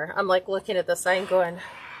know where. I'm like looking at the sign going,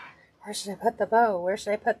 where should I put the bow? Where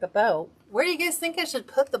should I put the bow? Where do you guys think I should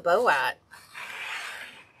put the bow at?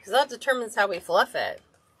 Because that determines how we fluff it.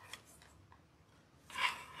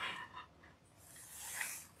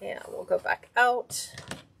 And we'll go back out.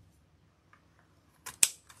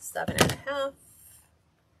 7.5.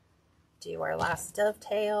 Do our last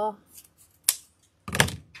dovetail.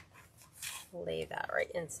 Lay that right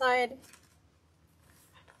inside.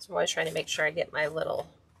 So I'm always trying to make sure I get my little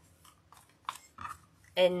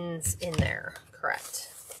ends in there correct.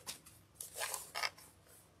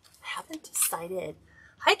 I haven't decided.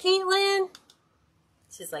 Hi, Caitlin.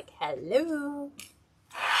 She's like, hello.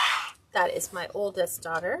 That is my oldest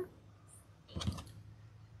daughter. I'm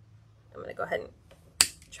going to go ahead and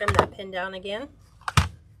trim that pin down again.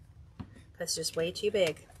 That's just way too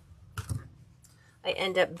big. I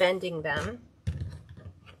end up bending them.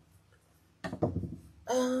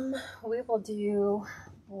 We will do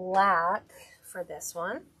black for this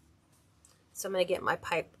one. So I'm going to get my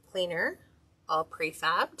pipe cleaner all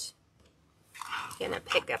prefabbed. Going to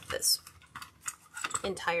pick up this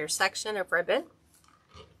entire section of ribbon,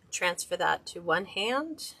 transfer that to one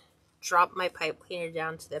hand, drop my pipe cleaner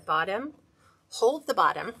down to the bottom, hold the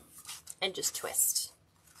bottom, and just twist.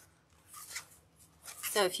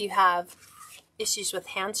 So if you have issues with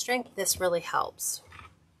hand strength, this really helps.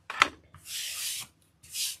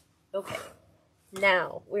 Okay,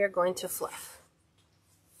 now we are going to fluff.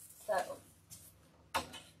 So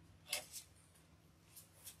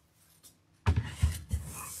I'm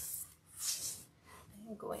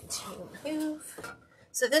going to move.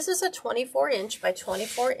 So this is a 24-inch by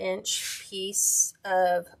 24-inch piece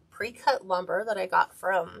of pre-cut lumber that I got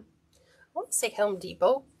from, I want to say Home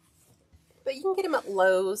Depot, but you can get them at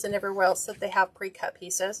Lowe's and everywhere else that they have pre-cut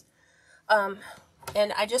pieces.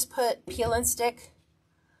 And I just put peel and stick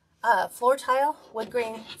floor tile, wood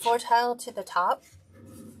grain floor tile to the top.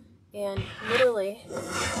 And literally,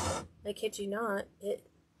 I kid you not, it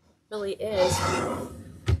really is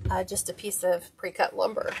just a piece of pre-cut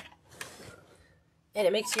lumber. And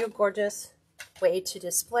it makes you a gorgeous way to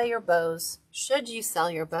display your bows, should you sell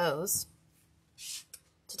your bows,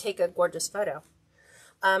 to take a gorgeous photo.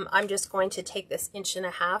 I'm just going to take this 1.5 inch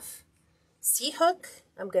C-hook.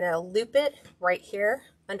 I'm going to loop it right here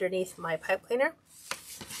underneath my pipe cleaner.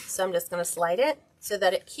 So I'm just going to slide it so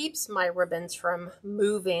that it keeps my ribbons from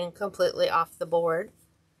moving completely off the board.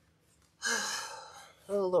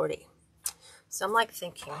 Oh lordy. So I'm like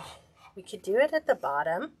thinking we could do it at the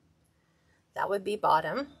bottom. That would be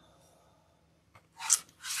bottom.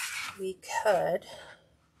 We could,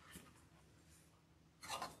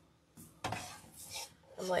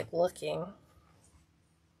 I'm like looking,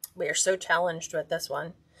 we are so challenged with this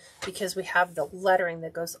one because we have the lettering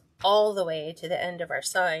that goes all the way to the end of our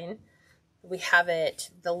sign. We have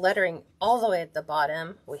it, the lettering all the way at the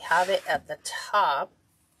bottom. We have it at the top.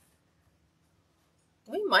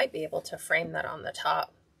 We might be able to frame that on the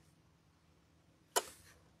top.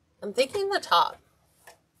 I'm thinking the top,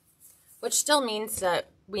 which still means that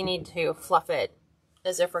we need to fluff it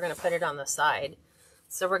as if we're going to put it on the side.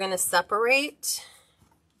 So we're going to separate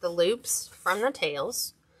the loops from the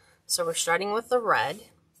tails. So we're starting with the red,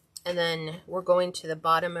 and then we're going to the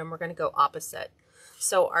bottom and we're going to go opposite.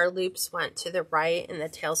 So our loops went to the right and the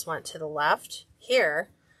tails went to the left. Here,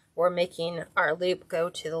 we're making our loop go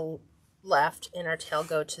to the left and our tail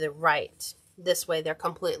go to the right. This way they're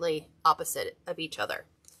completely opposite of each other.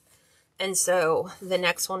 And so the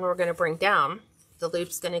next one we're going to bring down, the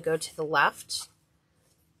loop's going to go to the left,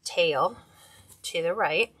 tail to the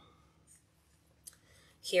right.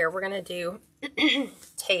 Here we're going to do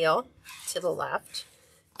tail to the left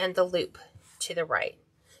and the loop to the right.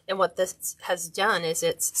 And what this has done is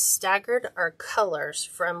it's staggered our colors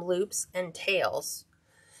from loops and tails.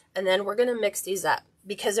 And then we're going to mix these up,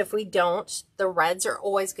 because if we don't, the reds are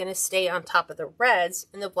always going to stay on top of the reds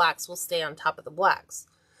and the blacks will stay on top of the blacks.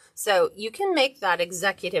 So you can make that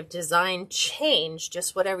executive design change,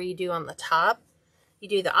 just whatever you do on the top, you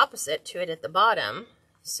do the opposite to it at the bottom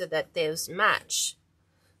so that those match.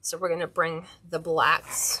 So we're going to bring the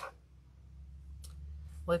blacks,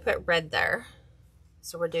 we put red there,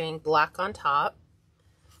 so we're doing black on top.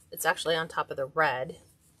 It's actually on top of the red,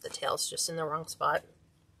 the tail's just in the wrong spot.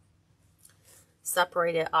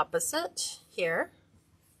 Separate it opposite here,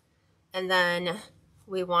 and then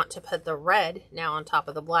we want to put the red now on top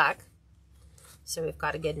of the black. So we've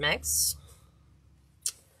got a good mix.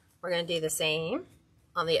 We're going to do the same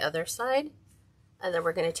on the other side. And then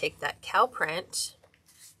we're going to take that cow print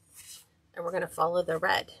and we're going to follow the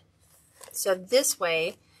red. So this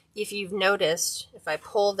way, if you've noticed, if I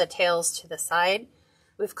pull the tails to the side,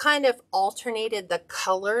 we've kind of alternated the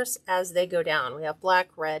colors as they go down. We have black,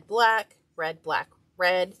 red, black, red, black,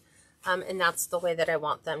 red. And that's the way that I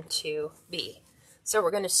want them to be. So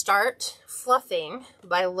we're going to start fluffing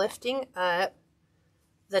by lifting up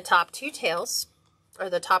the top two tails, or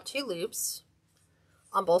the top two loops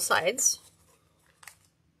on both sides.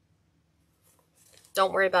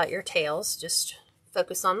 Don't worry about your tails, just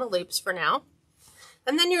focus on the loops for now.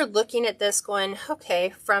 And then you're looking at this going,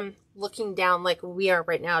 okay, from looking down like we are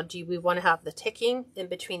right now, do we want to have the ticking in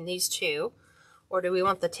between these two? Or do we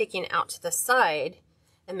want the ticking out to the side,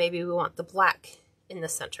 and maybe we want the black in the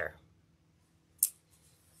center?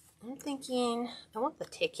 I'm thinking I want the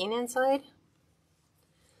ticking inside.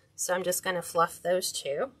 So I'm just going to fluff those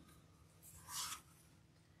two,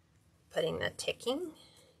 putting the ticking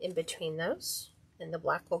in between those, and the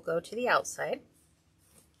black will go to the outside.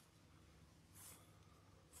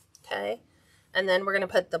 Okay, and then we're going to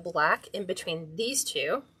put the black in between these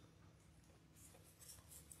two,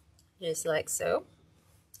 just like so.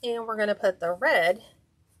 And we're going to put the red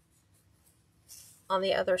on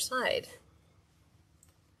the other side.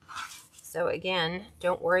 So again,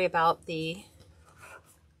 don't worry about the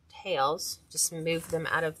tails, just move them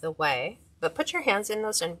out of the way. But put your hands in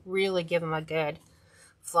those and really give them a good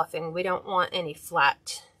fluffing. We don't want any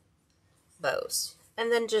flat bows.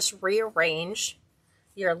 And then just rearrange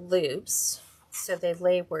your loops so they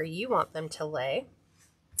lay where you want them to lay.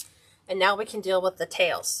 And now we can deal with the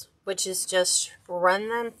tails, which is just run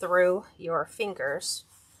them through your fingers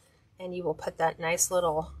and you will put that nice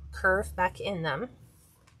little curve back in them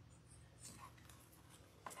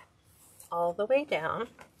all the way down.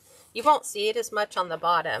 You won't see it as much on the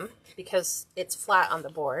bottom because it's flat on the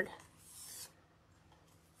board.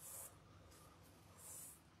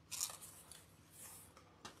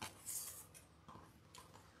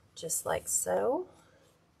 Just like so.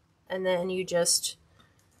 And then you just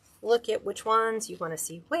look at which ones you want to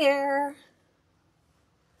see where.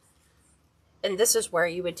 And this is where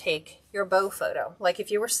you would take your bow photo. Like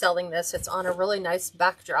if you were selling this, it's on a really nice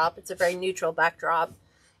backdrop. It's a very neutral backdrop.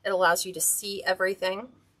 It allows you to see everything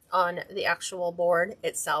on the actual board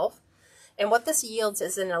itself. And what this yields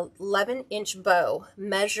is an 11-inch bow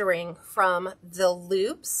measuring from the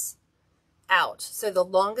loops out. So the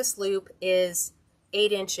longest loop is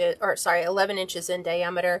 11 inches in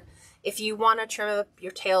diameter. If you want to trim up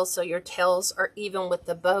your tails so your tails are even with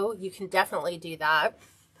the bow, you can definitely do that.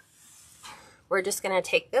 We're just going to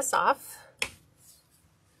take this off.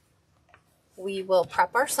 We will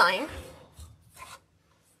prep our sign.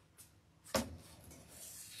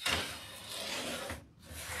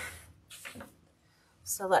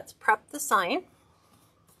 So let's prep the sign.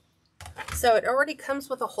 So it already comes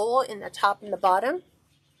with a hole in the top and the bottom.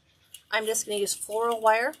 I'm just going to use floral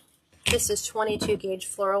wire. This is 22 gauge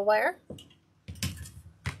floral wire.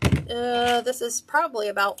 This is probably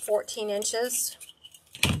about 14 inches,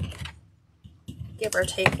 give or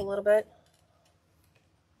take a little bit.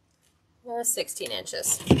 16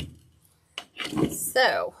 inches.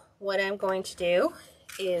 So what I'm going to do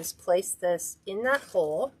is place this in that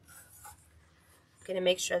hole. I'm going to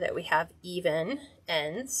make sure that we have even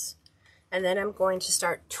ends, and then I'm going to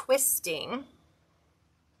start twisting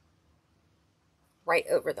right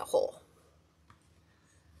over the hole.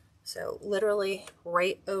 So literally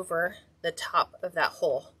right over the top of that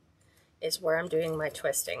hole is where I'm doing my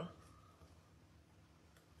twisting.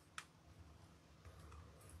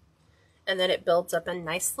 And then it builds up a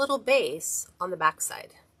nice little base on the back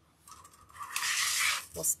side.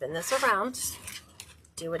 We'll spin this around,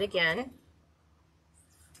 do it again,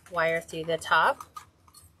 wire through the top,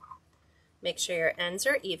 make sure your ends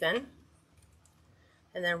are even,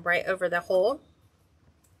 and then right over the hole,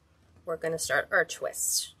 we're going to start our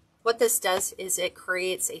twist. What this does is it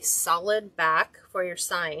creates a solid back for your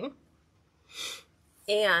sign.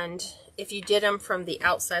 And if you did them from the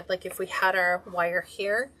outside, like if we had our wire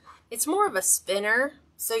here, it's more of a spinner.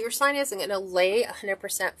 So your sign isn't going to lay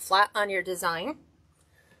 100% flat on your design.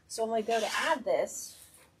 So when we go to add this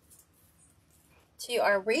to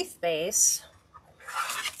our wreath base,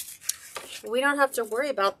 we don't have to worry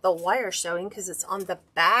about the wire showing because it's on the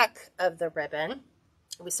back of the ribbon.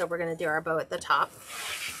 We said we're going to do our bow at the top.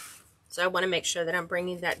 So I want to make sure that I'm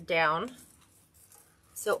bringing that down.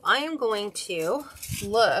 So I am going to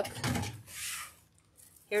look.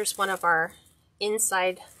 Here's one of our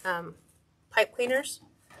inside pipe cleaners.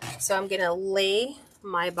 So I'm going to lay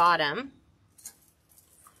my bottom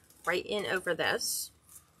right in over this.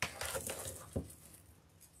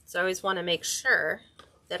 So I always want to make sure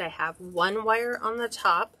that I have one wire on the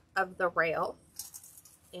top of the rail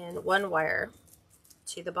and one wire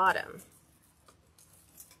to the bottom.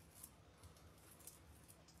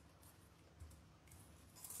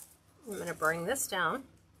 I'm going to bring this down.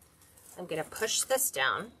 I'm going to push this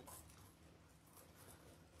down.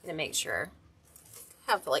 I'm going to make sure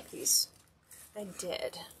I have like these. I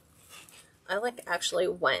did. I like actually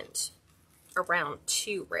went around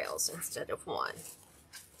 2 rails instead of 1.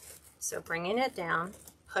 So bringing it down,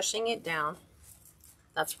 pushing it down.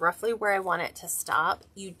 That's roughly where I want it to stop.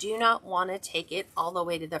 You do not want to take it all the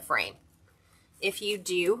way to the frame. If you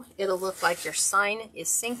do, it'll look like your sign is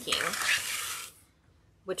sinking,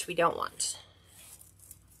 which we don't want.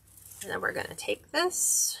 And then we're going to take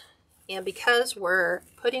this, and because we're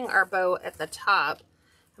putting our bow at the top,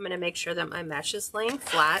 I'm going to make sure that my mesh is laying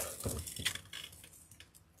flat.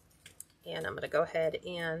 And I'm going to go ahead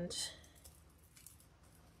and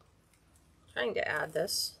trying to add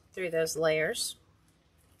this through those layers.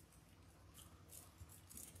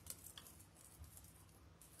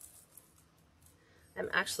 I'm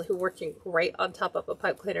actually working right on top of a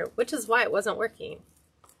pipe cleaner, which is why it wasn't working.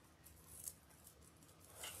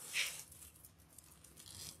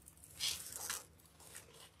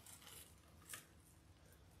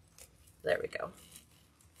 There we go.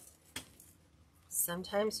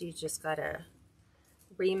 Sometimes you just gotta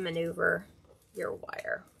remaneuver your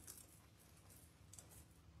wire.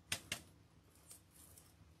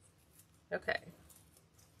 Okay.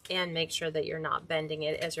 And make sure that you're not bending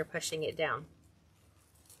it as you're pushing it down.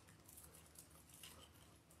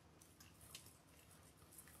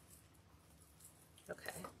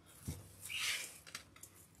 Okay.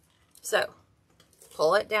 So,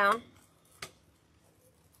 pull it down.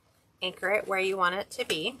 Anchor it where you want it to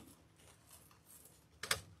be.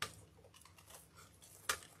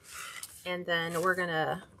 And then we're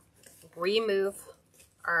gonna remove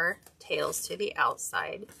our tails to the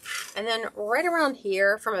outside. And then right around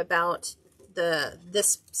here from about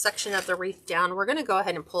this section of the wreath down, we're gonna go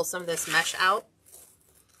ahead and pull some of this mesh out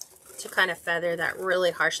to kind of feather that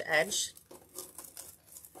really harsh edge.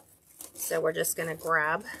 So we're just gonna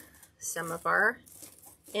grab some of our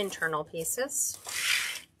internal pieces,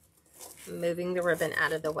 moving the ribbon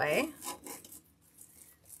out of the way,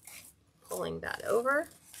 pulling that over,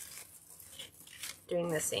 doing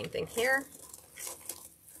the same thing here,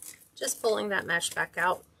 just pulling that mesh back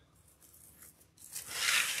out,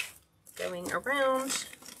 going around.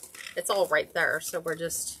 It's all right there, so we're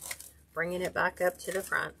just bringing it back up to the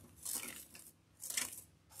front.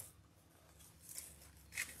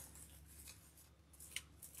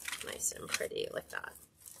 Nice and pretty like that.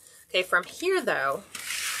 Okay, from here though,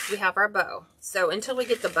 we have our bow. So until we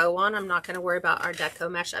get the bow on, I'm not going to worry about our Deco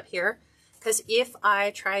Mesh up here, because if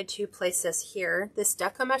I try to place this here, this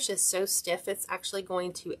Deco Mesh is so stiff, it's actually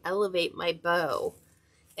going to elevate my bow,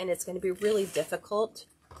 and it's going to be really difficult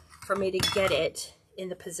for me to get it in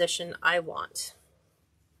the position I want.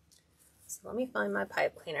 So let me find my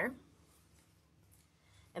pipe cleaner.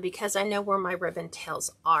 And because I know where my ribbon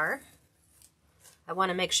tails are, I want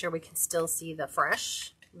to make sure we can still see the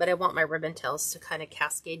fresh, but I want my ribbon tails to kind of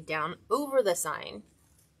cascade down over the sign.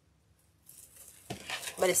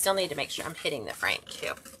 But I still need to make sure I'm hitting the frame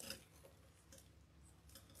too.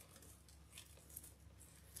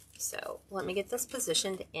 So let me get this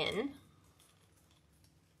positioned in.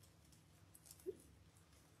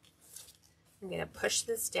 I'm going to push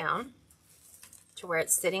this down to where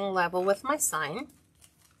it's sitting level with my sign.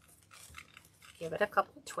 Give it a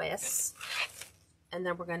couple twists. And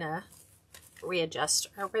then we're going to readjust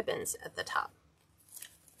our ribbons at the top,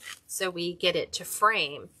 so we get it to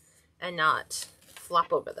frame and not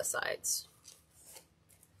flop over the sides.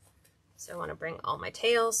 So I want to bring all my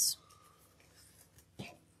tails.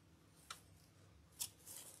 Let's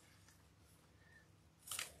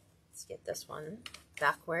get this one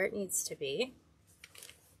back where it needs to be.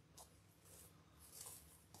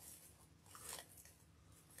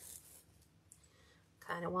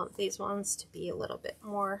 Kind of want these ones to be a little bit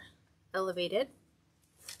more elevated,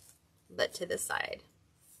 but to the side.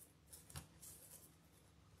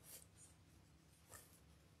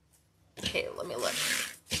 Okay, let me look.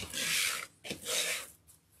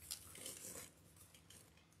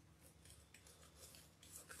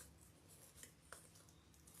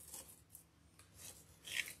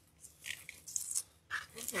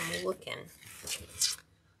 I'm looking.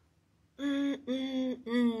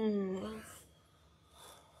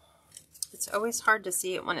 It's always hard to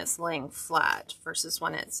see it when it's laying flat versus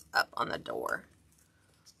when it's up on the door.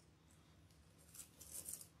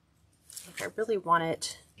 Like, I really want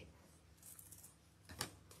it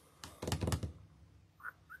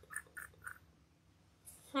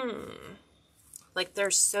like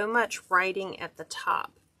there's so much writing at the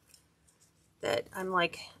top that I'm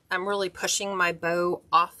really pushing my bow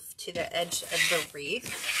off to the edge of the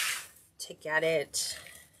wreath to get it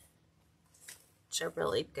to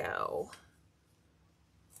really go.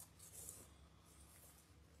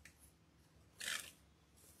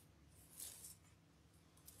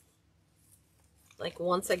 Like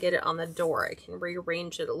once I get it on the door, I can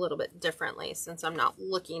rearrange it a little bit differently since I'm not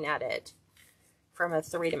looking at it from a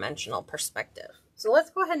three-dimensional perspective. So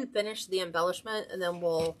let's go ahead and finish the embellishment, and then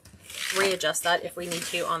we'll readjust that if we need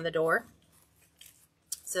to on the door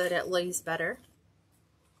so that it lays better.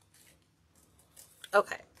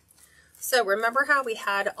 Okay, so remember how we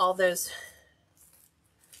had all those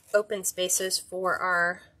open spaces for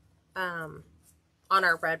our on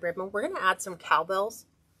our red ribbon? We're going to add some cowbells,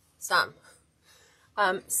 some.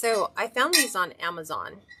 So I found these on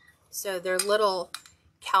Amazon. So they're little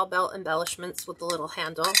cowbell embellishments with the little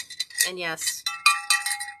handle. And yes,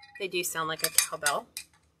 they do sound like a cowbell.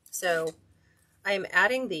 So I'm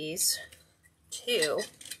adding these two.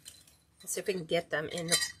 Let's see if we can get them in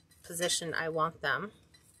the position I want them.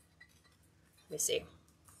 Let me see.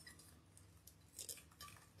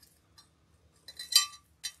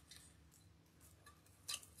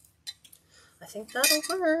 I think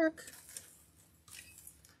that'll work.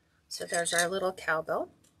 So there's our little cowbell.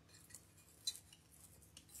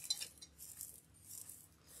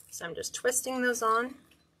 So I'm just twisting those on.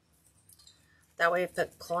 That way if the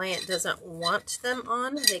client doesn't want them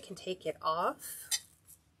on, they can take it off.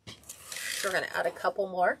 So we're going to add a couple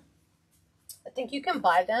more. I think you can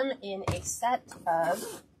buy them in a set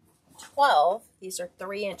of 12. These are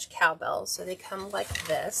 3-inch cowbells, so they come like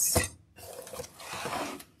this.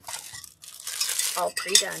 All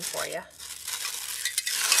pre-done for you.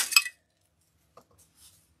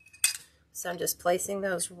 So I'm just placing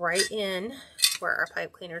those right in where our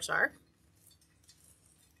pipe cleaners are.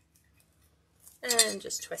 And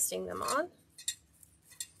just twisting them on.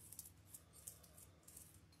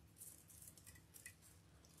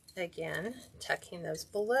 Again, tucking those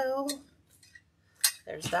below.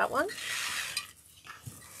 There's that one.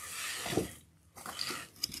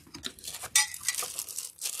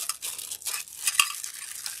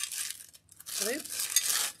 Oops.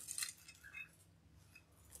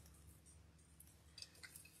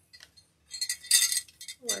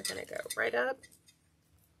 We're going to go right up.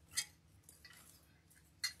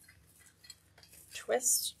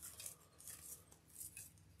 Twist.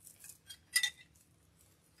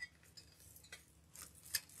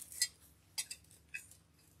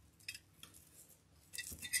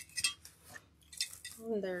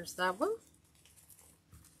 And there's that one.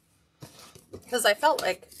 Because I felt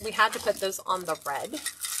like we had to put those on the red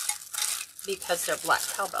because they're black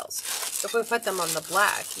cowbells. If we put them on the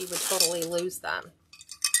black, you would totally lose them.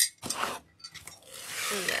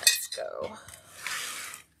 Let's go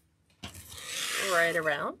right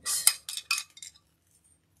around.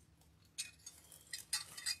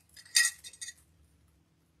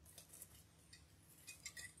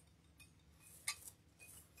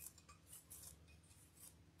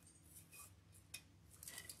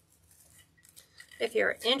 If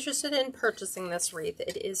you're interested in purchasing this wreath,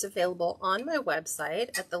 it is available on my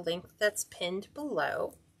website at the link that's pinned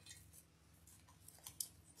below.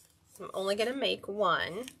 I'm only going to make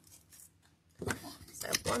one. So I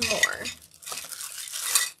have one more.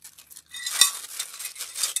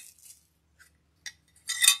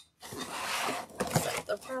 Set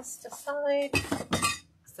the rest aside.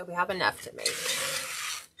 So we have enough to make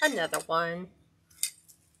another one.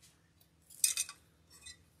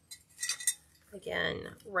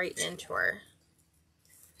 Again, right into our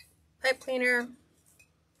pipe cleaner.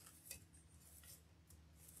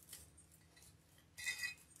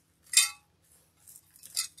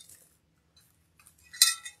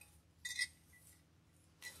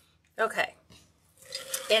 Okay,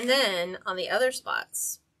 and then on the other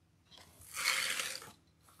spots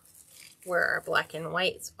where our black and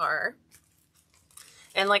whites are,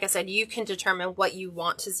 and like I said, you can determine what you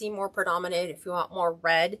want to see more predominant. If you want more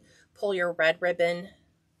red, pull your red ribbon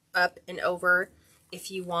up and over. If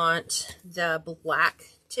you want the black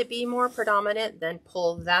to be more predominant, then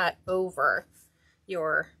pull that over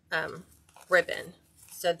your ribbon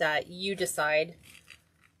so that you decide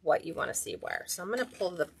what you want to see where. So I'm going to pull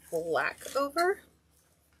the black over.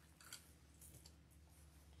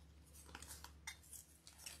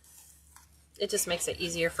 It just makes it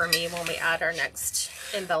easier for me when we add our next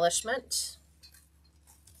embellishment.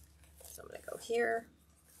 So I'm going to go here.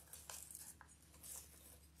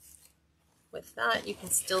 With that, you can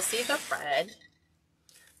still see the red.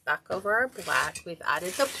 Back over our black. We've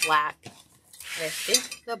added the black. And I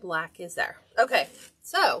think the black is there. Okay,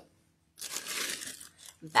 so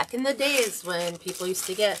back in the days when people used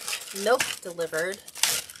to get milk delivered,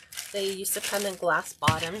 they used to come in glass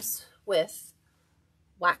bottoms with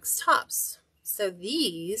wax tops. So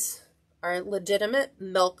these are legitimate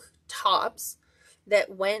milk tops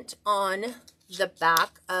that went on the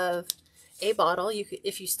back of a bottle. You could,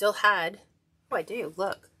 if you still had, oh, I do,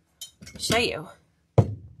 look, I'll show you.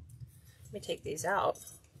 Let me take these out.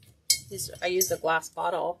 I use a glass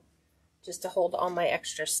bottle just to hold all my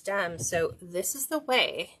extra stems. So this is the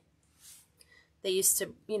way they used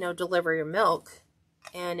to, you know, deliver your milk,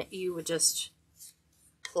 and you would just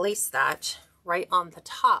place that right on the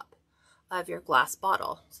top of your glass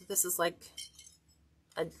bottle. So this is like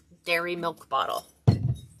a dairy milk bottle.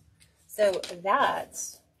 So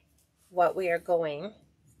that's what we are going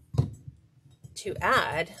to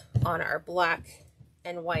add on our black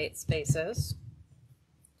and white spaces.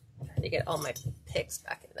 I'm trying to get all my picks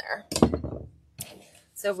back in there.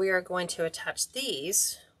 So we are going to attach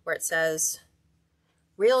these where it says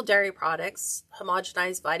real dairy products,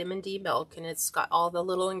 homogenized vitamin D milk, and it's got all the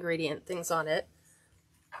little ingredient things on it.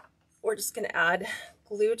 We're just going to add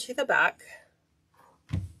glue to the back,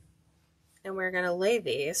 and we're going to lay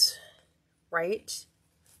these right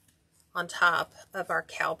on top of our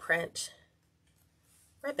cow print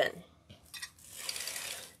ribbon.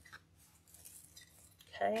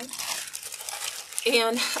 Okay.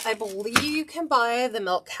 And I believe you can buy the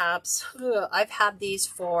milk caps. I've had these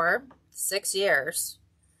for 6 years.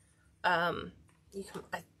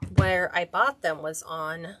 Where I bought them was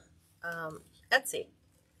on Etsy.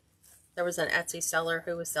 There was an Etsy seller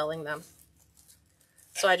who was selling them.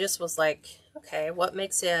 So I just was like, okay, what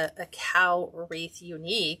makes a cow wreath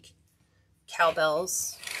unique?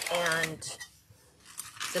 Cowbells and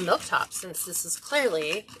the milk top, since this is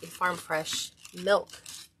clearly a farm fresh milk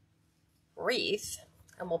wreath.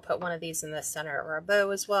 And we'll put one of these in the center of our bow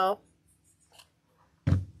as well.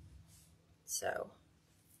 So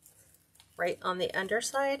right on the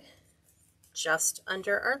underside, just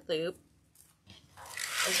under our loop,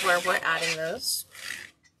 is where we're adding those.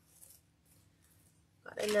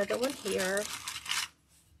 Got another one here.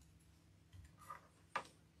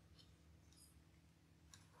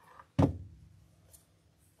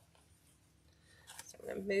 So I'm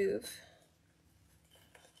going to move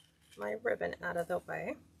my ribbon out of the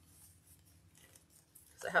way,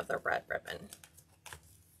 because I have the red ribbon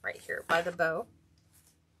right here by the bow.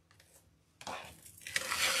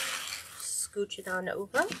 Scooch it on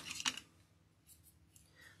over,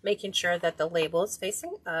 making sure that the label is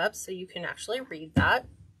facing up so you can actually read that.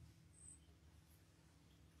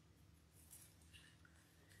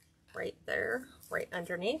 Right there, right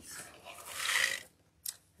underneath.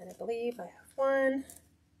 And I believe I have one.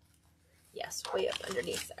 Yes, way up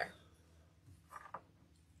underneath there.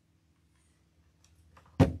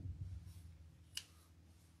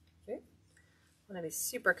 Okay. I want to be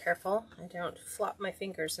super careful I don't flop my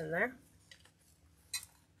fingers in there.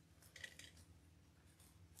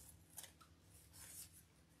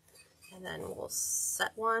 And then we'll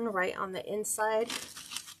set one right on the inside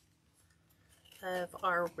of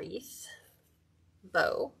our wreath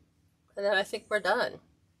bow. And then I think we're done.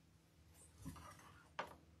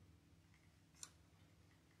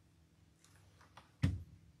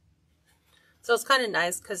 So it's kind of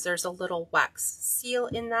nice because there's a little wax seal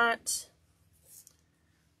in that.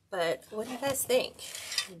 But what do you guys think?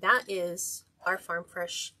 That is our Farm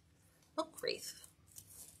Fresh milk wreath.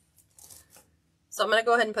 So I'm going to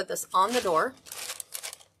go ahead and put this on the door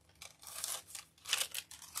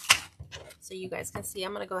so you guys can see.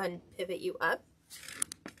 I'm going to go ahead and pivot you up.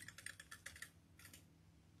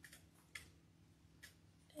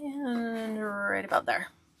 And right about there.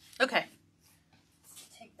 Okay.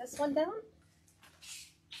 Take this one down.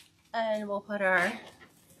 And we'll put our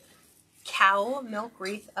cow milk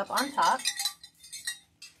wreath up on top.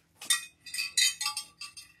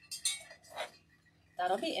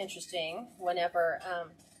 That'll be interesting whenever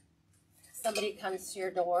somebody comes to your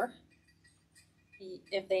door.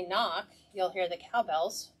 If they knock, you'll hear the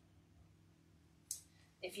cowbells.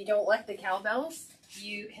 If you don't like the cowbells,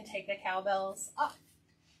 you can take the cowbells off.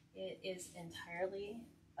 It is entirely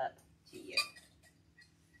up to you.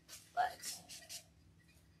 But,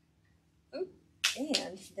 oop,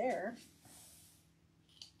 and there,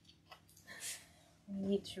 we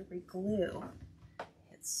need to re-glue.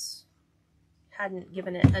 It's hadn't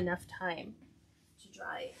given it enough time to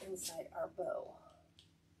dry inside our bow.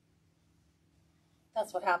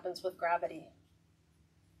 That's what happens with gravity,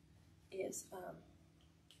 is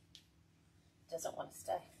doesn't want to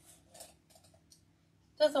stay.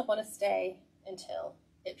 Doesn't want to stay until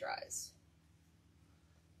it dries.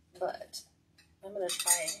 But I'm going to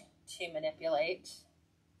try to manipulate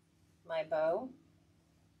my bow.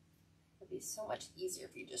 It would be so much easier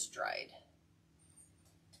if you just dried.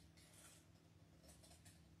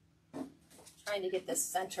 Trying to get this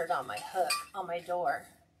centered on my hook on my door.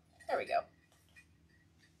 There we go.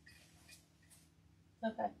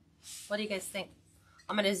 Okay. What do you guys think?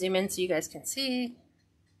 I'm going to zoom in so you guys can see.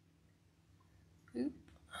 Oop.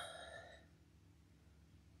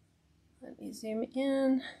 Let me zoom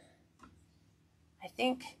in. I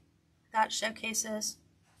think that showcases.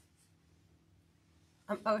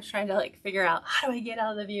 I'm always trying to like figure out how do I get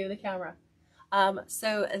out of the view of the camera.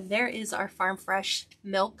 So there is our Farm Fresh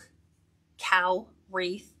milk cow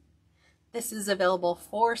wreath. This is available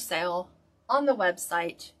for sale on the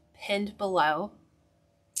website pinned below.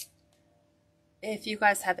 If you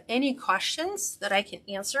guys have any questions that I can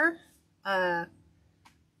answer,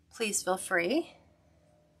 please feel free.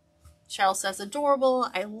 Cheryl says adorable.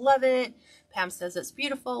 I love it. Pam says it's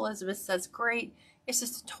beautiful. Elizabeth says great. It's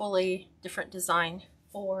just a totally different design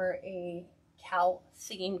for a cow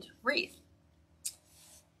themed wreath.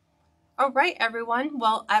 All right, everyone.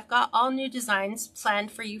 Well, I've got all new designs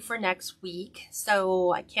planned for you for next week,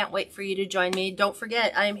 so I can't wait for you to join me. Don't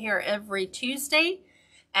forget, I'm here every Tuesday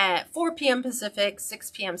at 4 p.m. Pacific,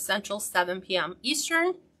 6 p.m. Central, 7 p.m.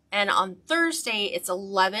 Eastern. And on Thursday, it's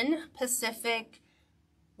 11 Pacific,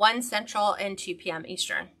 1 Central, and 2 p.m.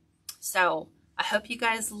 Eastern. So I hope you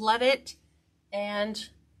guys love it and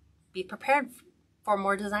be prepared for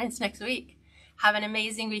more designs next week. Have an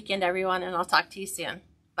amazing weekend, everyone, and I'll talk to you soon.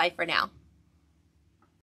 Bye for now.